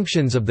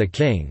 Functions of the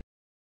King.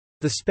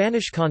 The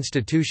Spanish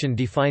Constitution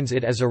defines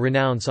it as a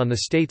renounce on the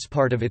state's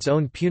part of its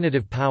own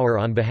punitive power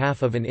on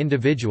behalf of an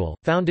individual,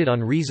 founded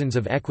on reasons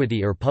of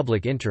equity or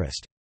public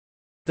interest.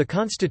 The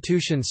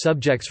Constitution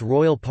subjects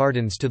royal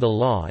pardons to the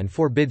law and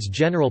forbids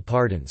general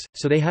pardons,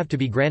 so they have to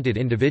be granted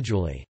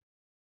individually.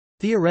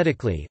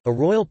 Theoretically, a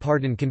royal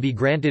pardon can be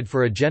granted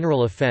for a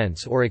general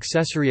offence or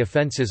accessory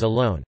offences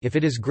alone. If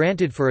it is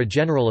granted for a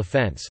general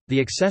offence,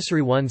 the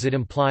accessory ones it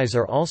implies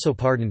are also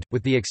pardoned,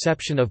 with the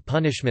exception of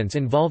punishments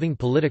involving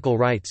political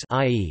rights,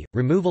 i.e.,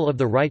 removal of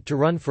the right to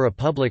run for a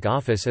public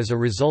office as a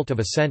result of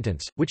a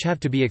sentence, which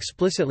have to be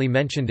explicitly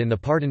mentioned in the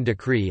pardon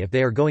decree if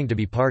they are going to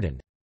be pardoned.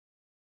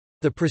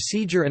 The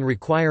procedure and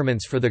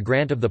requirements for the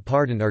grant of the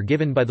pardon are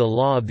given by the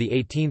law of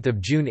 18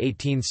 June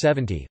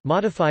 1870,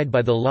 modified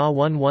by the Law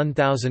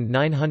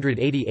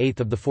 1988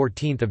 of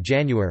 14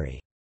 January.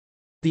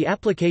 The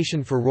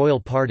application for royal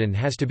pardon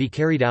has to be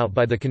carried out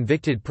by the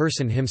convicted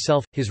person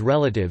himself, his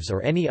relatives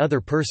or any other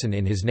person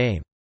in his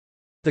name.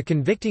 The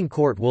convicting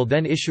court will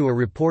then issue a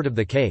report of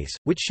the case,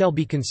 which shall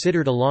be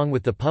considered along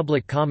with the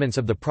public comments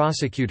of the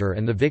prosecutor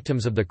and the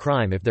victims of the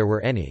crime if there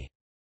were any.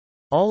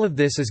 All of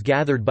this is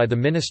gathered by the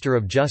Minister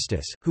of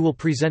Justice, who will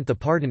present the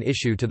pardon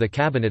issue to the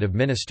Cabinet of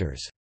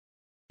Ministers.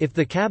 If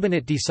the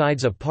Cabinet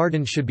decides a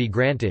pardon should be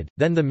granted,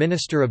 then the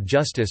Minister of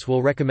Justice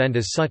will recommend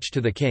as such to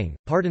the King.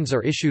 Pardons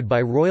are issued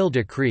by royal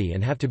decree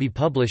and have to be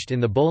published in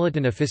the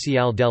Boletín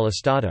Oficial del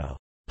Estado,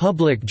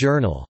 public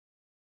journal.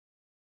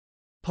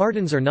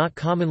 Pardons are not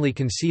commonly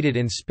conceded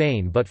in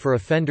Spain but for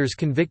offenders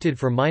convicted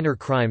for minor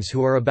crimes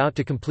who are about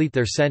to complete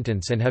their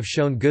sentence and have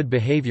shown good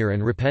behavior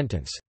and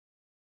repentance.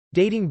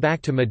 Dating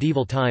back to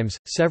medieval times,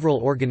 several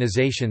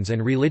organizations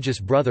and religious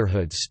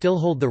brotherhoods still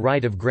hold the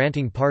right of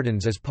granting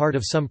pardons as part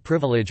of some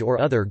privilege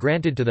or other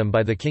granted to them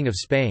by the King of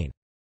Spain.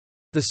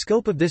 The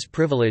scope of this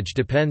privilege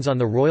depends on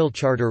the royal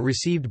charter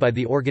received by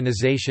the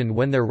organization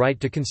when their right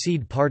to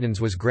concede pardons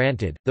was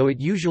granted, though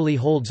it usually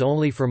holds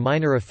only for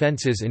minor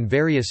offences in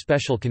various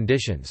special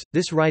conditions.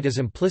 This right is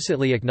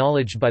implicitly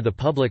acknowledged by the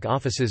public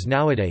offices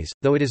nowadays,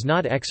 though it is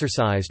not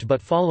exercised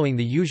but following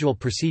the usual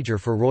procedure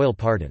for royal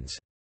pardons.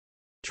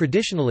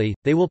 Traditionally,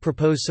 they will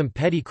propose some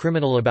petty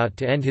criminal about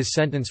to end his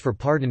sentence for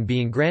pardon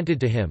being granted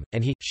to him,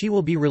 and she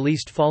will be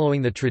released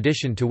following the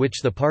tradition to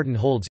which the pardon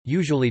holds,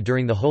 usually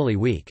during the Holy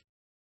Week.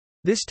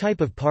 This type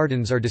of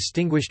pardons are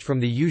distinguished from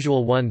the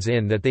usual ones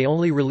in that they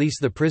only release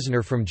the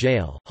prisoner from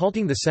jail,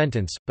 halting the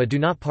sentence, but do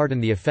not pardon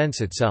the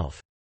offence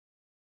itself.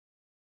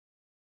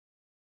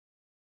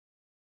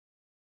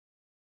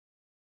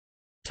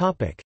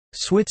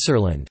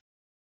 Switzerland.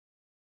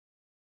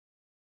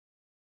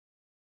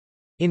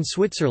 In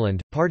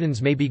Switzerland,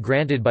 pardons may be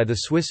granted by the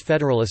Swiss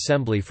Federal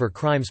Assembly for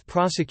crimes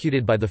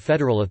prosecuted by the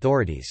federal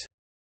authorities.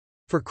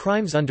 For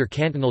crimes under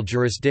cantonal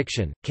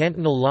jurisdiction,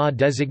 cantonal law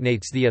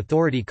designates the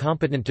authority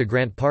competent to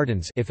grant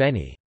pardons if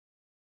any.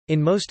 In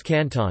most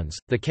cantons,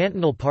 the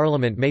cantonal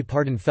parliament may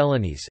pardon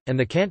felonies, and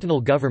the cantonal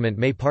government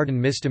may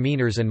pardon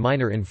misdemeanors and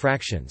minor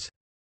infractions.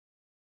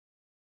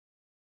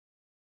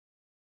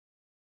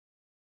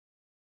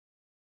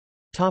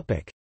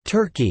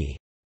 Turkey.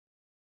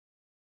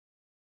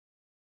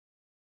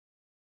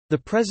 The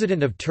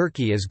President of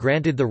Turkey is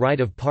granted the right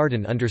of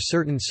pardon under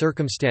certain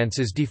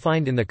circumstances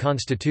defined in the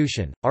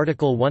Constitution,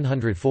 Article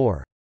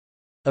 104.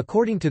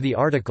 According to the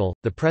article,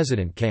 the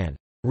President can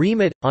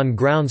remit, on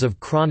grounds of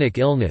chronic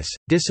illness,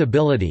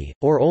 disability,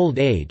 or old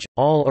age,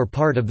 all or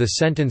part of the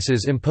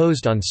sentences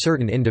imposed on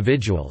certain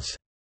individuals.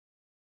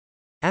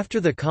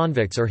 After the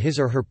convict's or his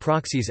or her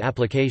proxy's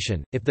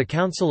application, if the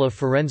Council of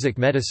Forensic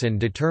Medicine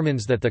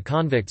determines that the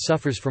convict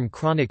suffers from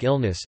chronic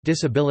illness,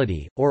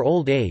 disability, or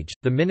old age,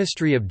 the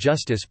Ministry of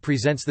Justice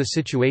presents the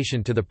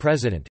situation to the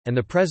President, and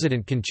the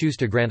President can choose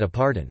to grant a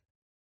pardon.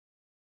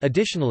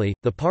 Additionally,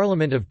 the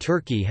Parliament of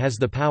Turkey has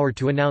the power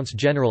to announce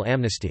general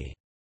amnesty.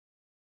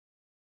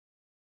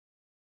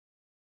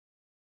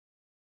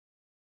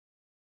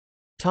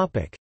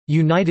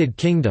 United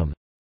Kingdom.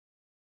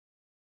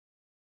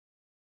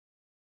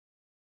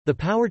 The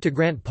power to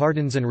grant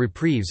pardons and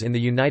reprieves in the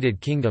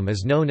United Kingdom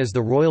is known as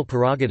the royal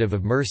prerogative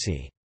of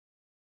mercy.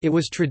 It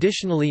was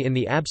traditionally in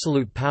the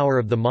absolute power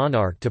of the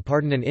monarch to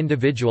pardon an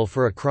individual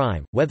for a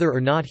crime, whether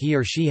or not he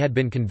or she had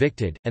been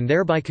convicted, and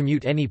thereby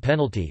commute any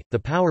penalty. The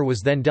power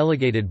was then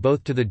delegated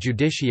both to the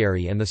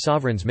judiciary and the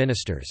sovereign's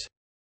ministers.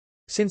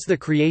 Since the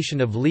creation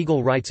of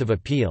legal rights of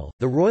appeal,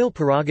 the royal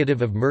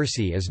prerogative of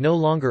mercy is no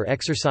longer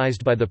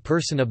exercised by the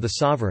person of the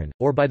sovereign,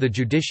 or by the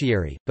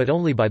judiciary, but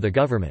only by the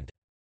government.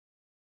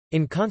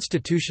 In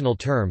constitutional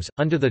terms,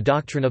 under the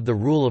doctrine of the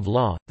rule of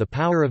law, the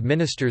power of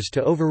ministers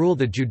to overrule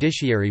the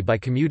judiciary by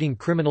commuting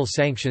criminal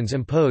sanctions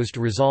imposed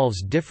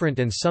resolves different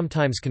and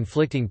sometimes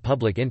conflicting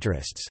public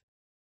interests.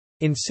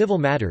 In civil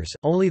matters,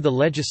 only the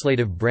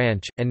legislative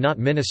branch, and not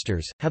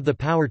ministers, have the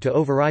power to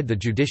override the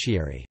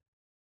judiciary.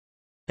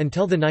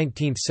 Until the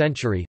 19th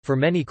century, for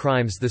many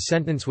crimes the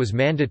sentence was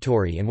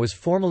mandatory and was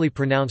formally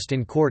pronounced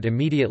in court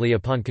immediately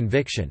upon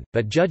conviction,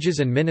 but judges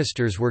and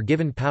ministers were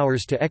given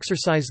powers to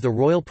exercise the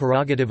royal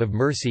prerogative of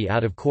mercy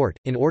out of court,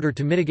 in order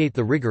to mitigate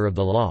the rigor of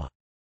the law.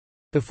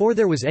 Before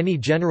there was any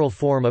general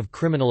form of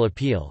criminal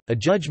appeal, a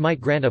judge might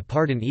grant a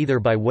pardon either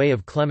by way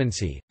of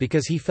clemency,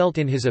 because he felt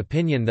in his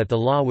opinion that the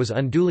law was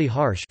unduly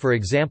harsh, for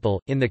example,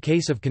 in the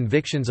case of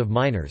convictions of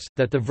minors,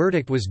 that the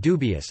verdict was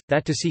dubious,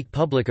 that to seek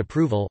public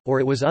approval, or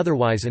it was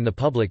otherwise in the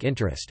public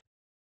interest.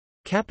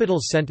 Capital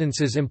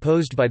sentences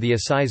imposed by the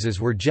assizes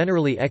were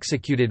generally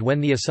executed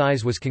when the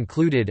assize was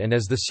concluded and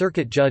as the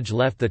circuit judge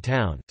left the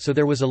town, so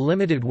there was a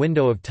limited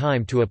window of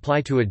time to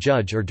apply to a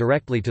judge or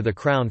directly to the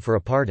Crown for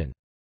a pardon.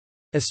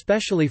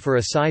 Especially for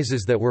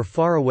assizes that were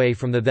far away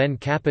from the then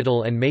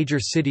capital and major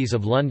cities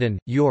of London,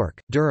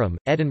 York, Durham,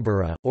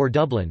 Edinburgh, or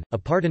Dublin, a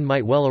pardon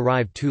might well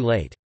arrive too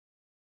late.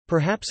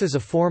 Perhaps as a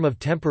form of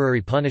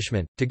temporary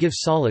punishment, to give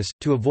solace,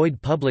 to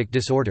avoid public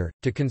disorder,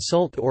 to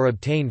consult or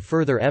obtain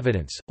further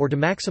evidence, or to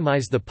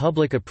maximize the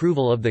public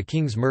approval of the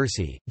king's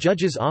mercy,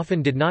 judges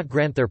often did not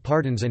grant their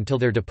pardons until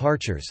their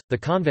departures. The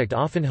convict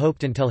often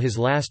hoped until his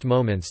last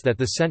moments that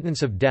the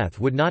sentence of death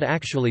would not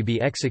actually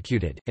be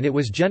executed, and it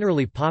was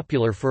generally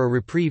popular for a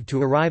reprieve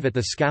to arrive at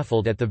the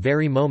scaffold at the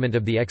very moment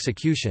of the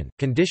execution.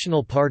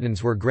 Conditional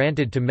pardons were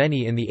granted to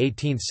many in the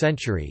 18th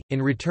century,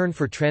 in return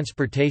for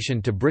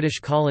transportation to British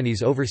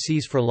colonies overseas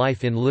for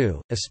life in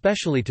lieu,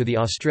 especially to the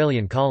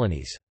Australian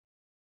colonies.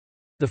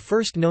 The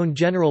first known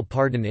general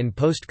pardon in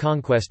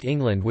post-conquest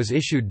England was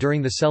issued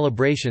during the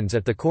celebrations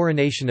at the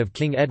coronation of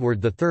King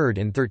Edward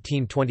III in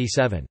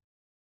 1327.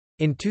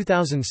 In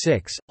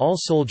 2006, all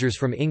soldiers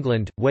from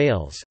England,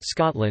 Wales,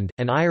 Scotland,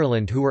 and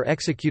Ireland who were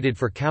executed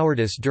for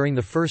cowardice during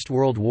the First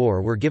World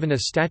War were given a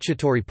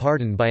statutory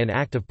pardon by an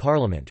Act of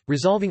Parliament,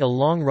 resolving a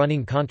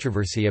long-running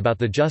controversy about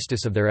the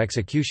justice of their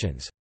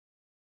executions.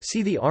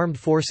 See the Armed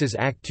Forces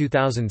Act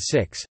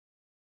 2006.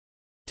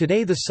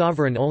 Today the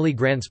sovereign only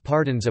grants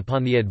pardons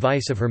upon the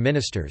advice of her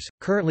ministers.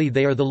 Currently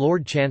they are the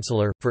Lord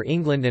Chancellor, for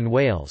England and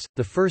Wales,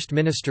 the First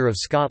Minister of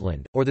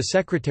Scotland, or the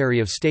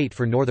Secretary of State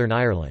for Northern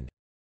Ireland.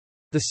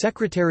 The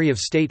Secretary of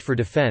State for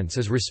Defence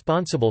is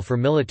responsible for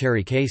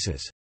military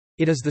cases.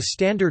 It is the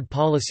standard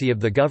policy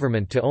of the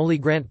government to only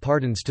grant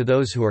pardons to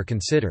those who are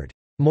considered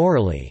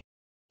morally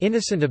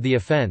innocent of the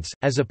offence,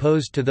 as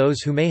opposed to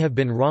those who may have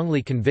been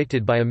wrongly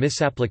convicted by a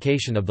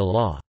misapplication of the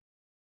law.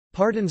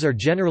 Pardons are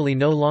generally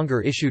no longer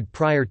issued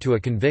prior to a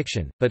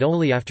conviction, but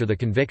only after the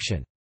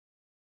conviction.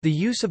 The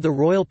use of the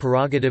royal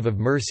prerogative of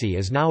mercy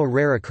is now a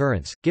rare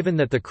occurrence, given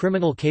that the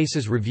Criminal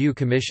Cases Review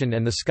Commission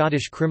and the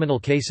Scottish Criminal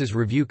Cases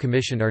Review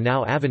Commission are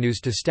now avenues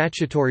to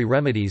statutory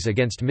remedies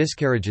against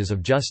miscarriages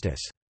of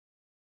justice.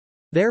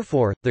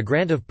 Therefore, the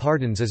grant of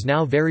pardons is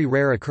now very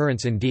rare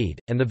occurrence indeed,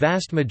 and the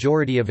vast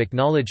majority of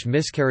acknowledged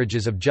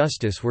miscarriages of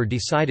justice were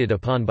decided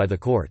upon by the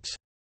courts.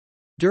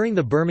 During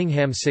the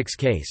Birmingham 6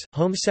 case,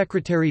 Home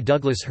Secretary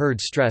Douglas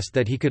Hurd stressed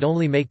that he could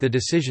only make the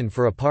decision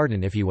for a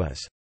pardon if he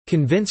was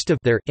convinced of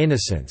their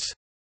innocence,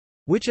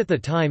 which at the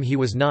time he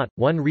was not.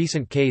 One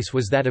recent case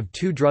was that of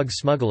two drug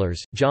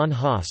smugglers, John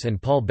Haas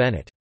and Paul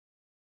Bennett.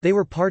 They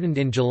were pardoned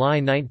in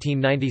July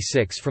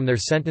 1996 from their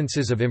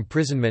sentences of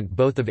imprisonment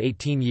both of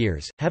 18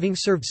 years, having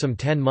served some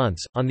 10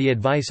 months, on the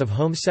advice of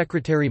Home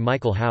Secretary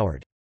Michael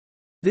Howard.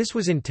 This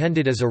was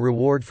intended as a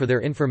reward for their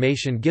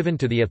information given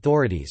to the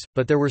authorities,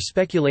 but there were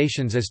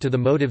speculations as to the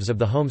motives of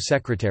the Home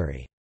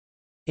Secretary.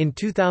 In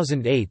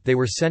 2008 they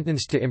were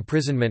sentenced to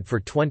imprisonment for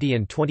 20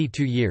 and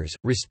 22 years,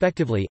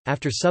 respectively,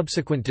 after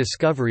subsequent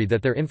discovery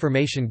that their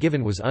information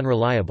given was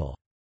unreliable.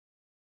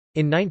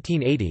 In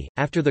 1980,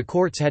 after the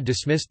courts had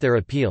dismissed their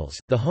appeals,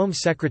 the Home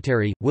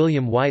Secretary,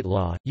 William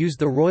Whitelaw, used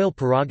the royal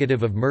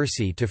prerogative of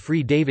mercy to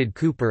free David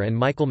Cooper and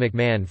Michael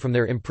McMahon from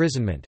their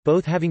imprisonment,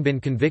 both having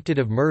been convicted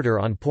of murder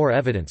on poor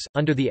evidence.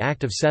 Under the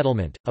Act of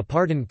Settlement, a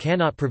pardon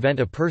cannot prevent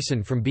a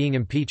person from being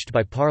impeached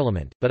by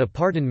Parliament, but a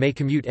pardon may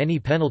commute any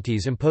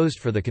penalties imposed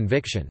for the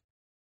conviction.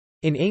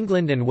 In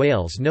England and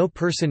Wales no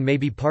person may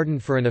be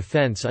pardoned for an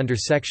offence under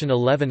Section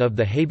 11 of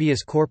the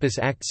Habeas Corpus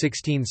Act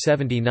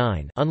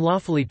 1679,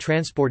 unlawfully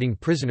transporting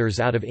prisoners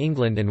out of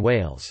England and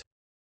Wales.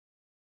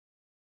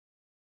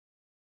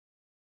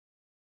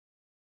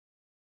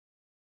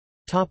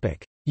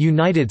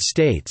 United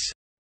States.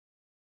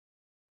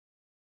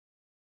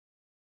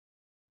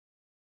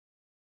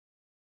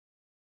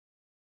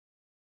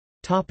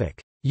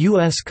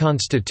 U.S.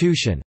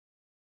 Constitution.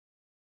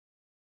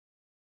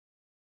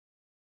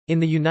 In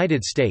the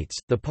United States,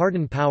 the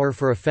pardon power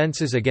for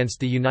offenses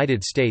against the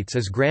United States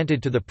is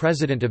granted to the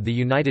President of the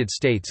United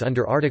States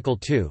under Article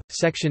 2,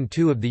 Section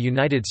 2 of the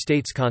United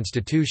States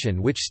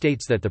Constitution, which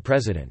states that the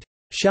President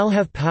shall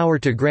have power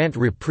to grant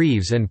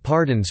reprieves and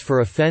pardons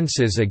for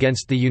offenses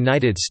against the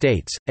United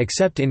States,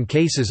 except in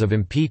cases of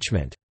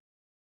impeachment.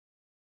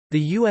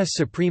 The U.S.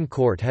 Supreme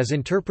Court has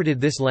interpreted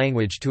this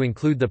language to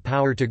include the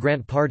power to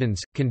grant pardons,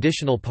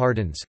 conditional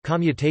pardons,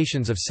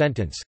 commutations of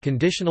sentence,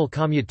 conditional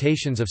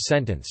commutations of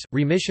sentence,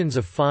 remissions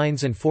of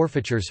fines and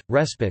forfeitures,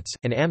 respites,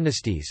 and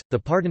amnesties. The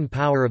pardon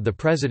power of the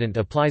President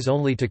applies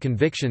only to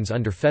convictions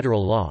under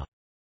federal law.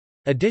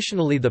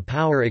 Additionally, the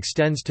power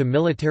extends to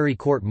military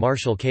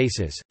court-martial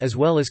cases, as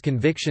well as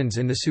convictions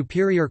in the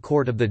Superior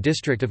Court of the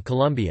District of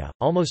Columbia.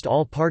 Almost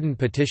all pardon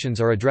petitions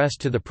are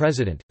addressed to the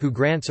President, who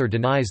grants or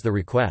denies the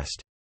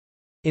request.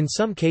 In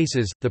some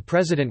cases, the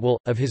President will,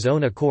 of his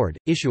own accord,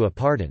 issue a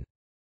pardon.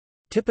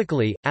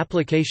 Typically,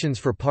 applications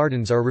for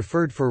pardons are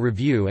referred for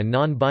review and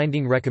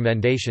non-binding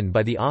recommendation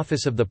by the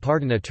Office of the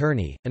Pardon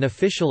Attorney, an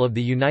official of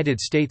the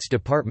United States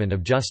Department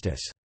of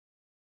Justice.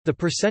 The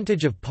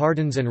percentage of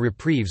pardons and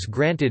reprieves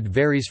granted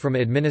varies from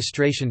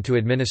administration to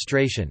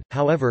administration,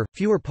 however,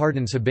 fewer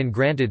pardons have been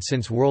granted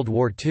since World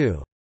War II.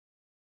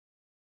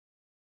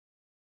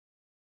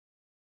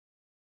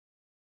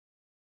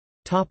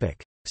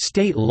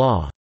 State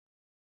law.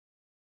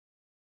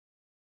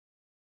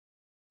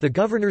 The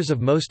governors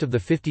of most of the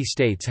 50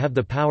 states have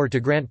the power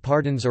to grant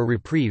pardons or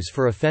reprieves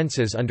for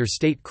offenses under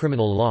state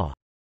criminal law.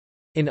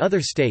 In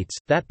other states,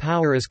 that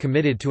power is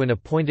committed to an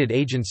appointed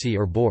agency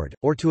or board,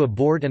 or to a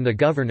board and the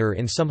governor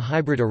in some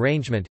hybrid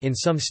arrangement. In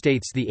some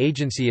states the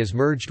agency is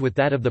merged with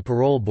that of the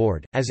parole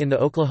board, as in the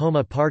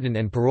Oklahoma Pardon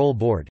and Parole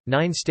Board.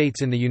 9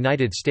 states in the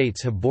United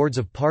States have boards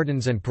of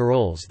pardons and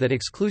paroles that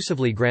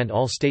exclusively grant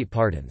all state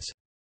pardons.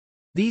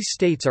 These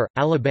states are,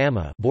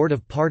 Alabama Board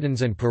of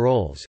Pardons and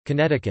Paroles,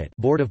 Connecticut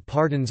Board of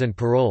Pardons and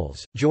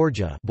Paroles,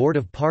 Georgia Board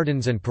of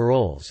Pardons and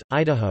Paroles,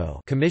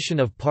 Idaho Commission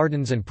of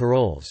Pardons and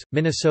Paroles,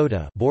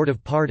 Minnesota Board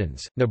of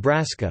Pardons,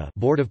 Nebraska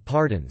Board of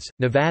Pardons,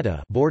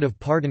 Nevada Board of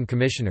Pardon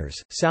Commissioners,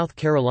 South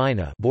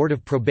Carolina Board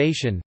of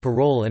Probation,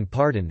 Parole and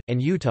Pardon, and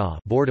Utah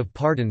Board of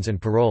Pardons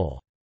and Parole.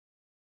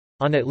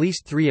 On at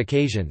least 3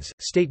 occasions,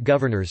 state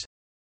governors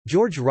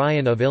George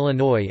Ryan of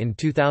Illinois in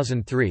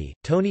 2003,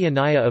 Tony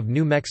Anaya of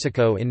New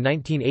Mexico in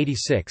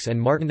 1986 and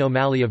Martin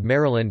O'Malley of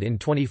Maryland in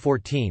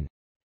 2014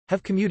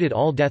 have commuted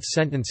all death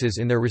sentences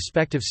in their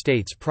respective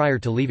states prior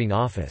to leaving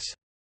office.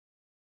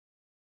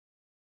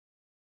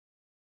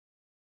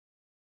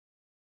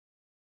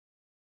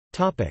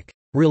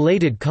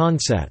 Related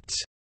concepts.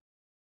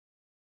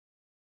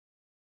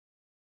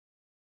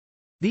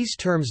 These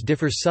terms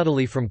differ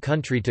subtly from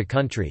country to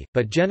country,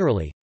 but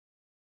generally,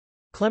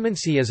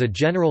 clemency is a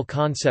general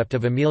concept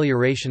of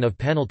amelioration of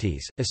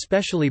penalties,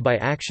 especially by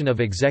action of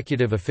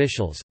executive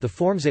officials. The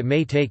forms it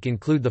may take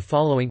include the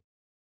following: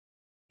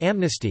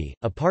 amnesty,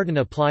 a pardon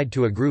applied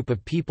to a group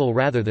of people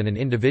rather than an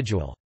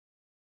individual.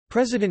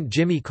 President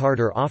Jimmy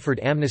Carter offered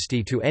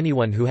amnesty to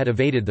anyone who had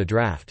evaded the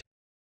draft.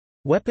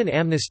 Weapon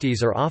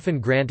amnesties are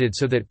often granted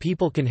so that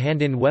people can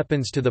hand in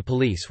weapons to the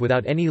police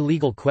without any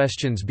legal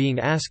questions being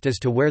asked as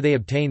to where they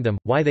obtained them,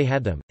 why they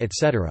had them,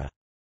 etc.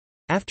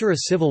 After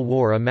a civil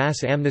war, a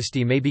mass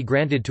amnesty may be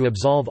granted to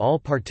absolve all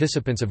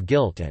participants of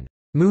guilt and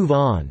move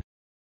on.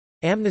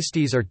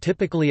 Amnesties are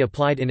typically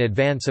applied in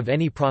advance of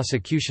any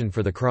prosecution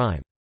for the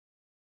crime.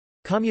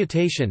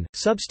 Commutation,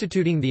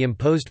 substituting the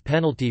imposed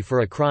penalty for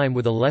a crime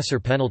with a lesser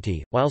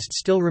penalty, whilst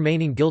still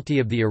remaining guilty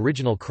of the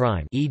original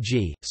crime,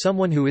 e.g.,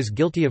 someone who is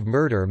guilty of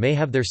murder may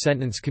have their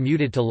sentence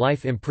commuted to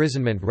life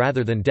imprisonment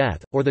rather than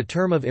death, or the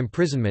term of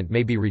imprisonment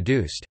may be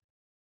reduced.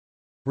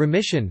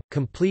 Remission,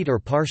 complete or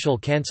partial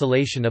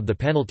cancellation of the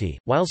penalty,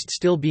 whilst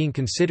still being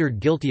considered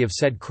guilty of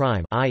said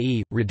crime,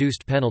 i.e.,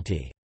 reduced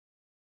penalty.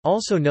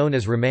 Also known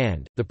as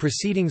remand, the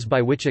proceedings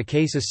by which a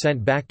case is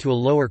sent back to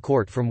a lower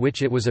court from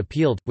which it was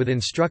appealed, with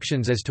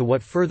instructions as to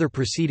what further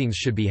proceedings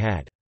should be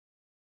had.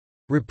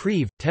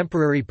 Reprieve,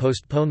 temporary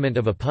postponement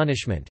of a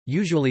punishment,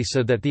 usually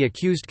so that the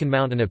accused can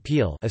mount an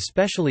appeal,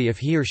 especially if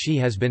he or she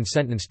has been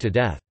sentenced to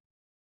death.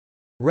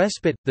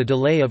 Respite, the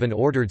delay of an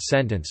ordered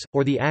sentence,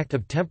 or the act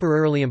of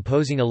temporarily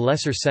imposing a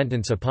lesser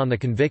sentence upon the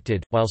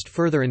convicted, whilst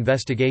further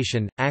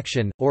investigation,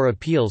 action, or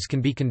appeals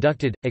can be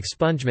conducted.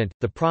 Expungement,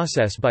 the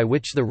process by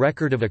which the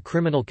record of a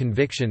criminal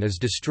conviction is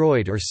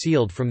destroyed or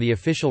sealed from the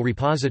official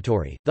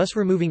repository, thus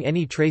removing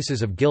any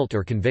traces of guilt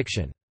or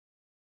conviction.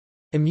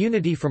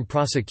 Immunity from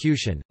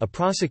prosecution, a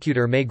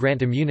prosecutor may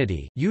grant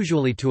immunity,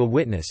 usually to a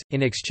witness,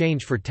 in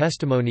exchange for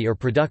testimony or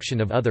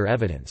production of other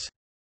evidence.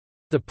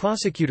 The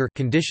prosecutor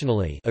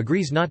conditionally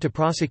agrees not to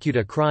prosecute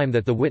a crime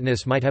that the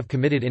witness might have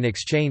committed in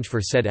exchange for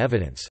said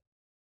evidence.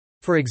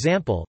 For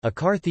example, a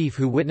car thief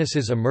who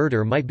witnesses a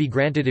murder might be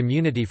granted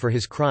immunity for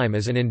his crime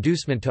as an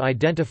inducement to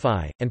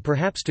identify, and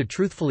perhaps to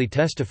truthfully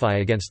testify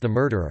against the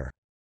murderer.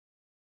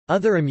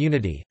 Other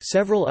immunity,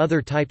 several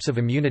other types of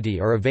immunity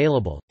are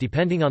available,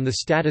 depending on the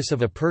status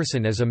of a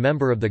person as a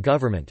member of the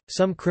government.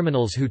 Some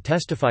criminals who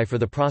testify for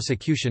the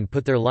prosecution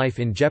put their life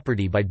in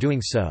jeopardy by doing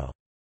so.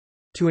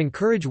 To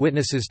encourage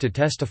witnesses to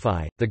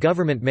testify, the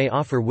government may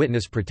offer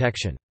witness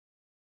protection.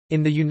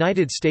 In the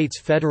United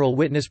States Federal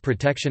Witness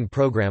Protection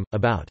Program,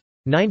 about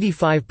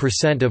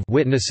 95% of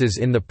witnesses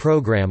in the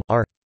program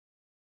are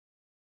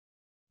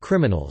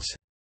criminals.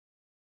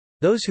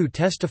 Those who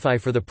testify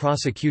for the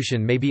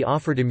prosecution may be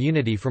offered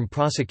immunity from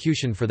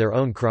prosecution for their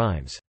own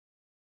crimes.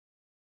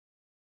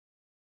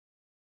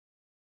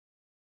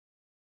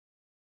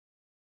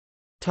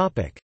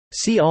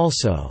 See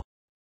also: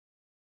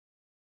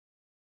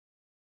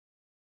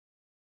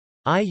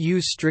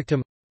 Ius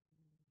strictum,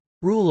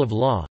 Rule of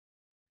law,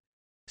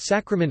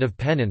 Sacrament of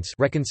penance,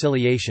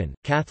 reconciliation,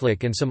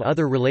 Catholic and some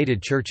other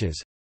related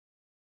churches,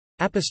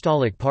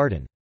 Apostolic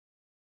pardon.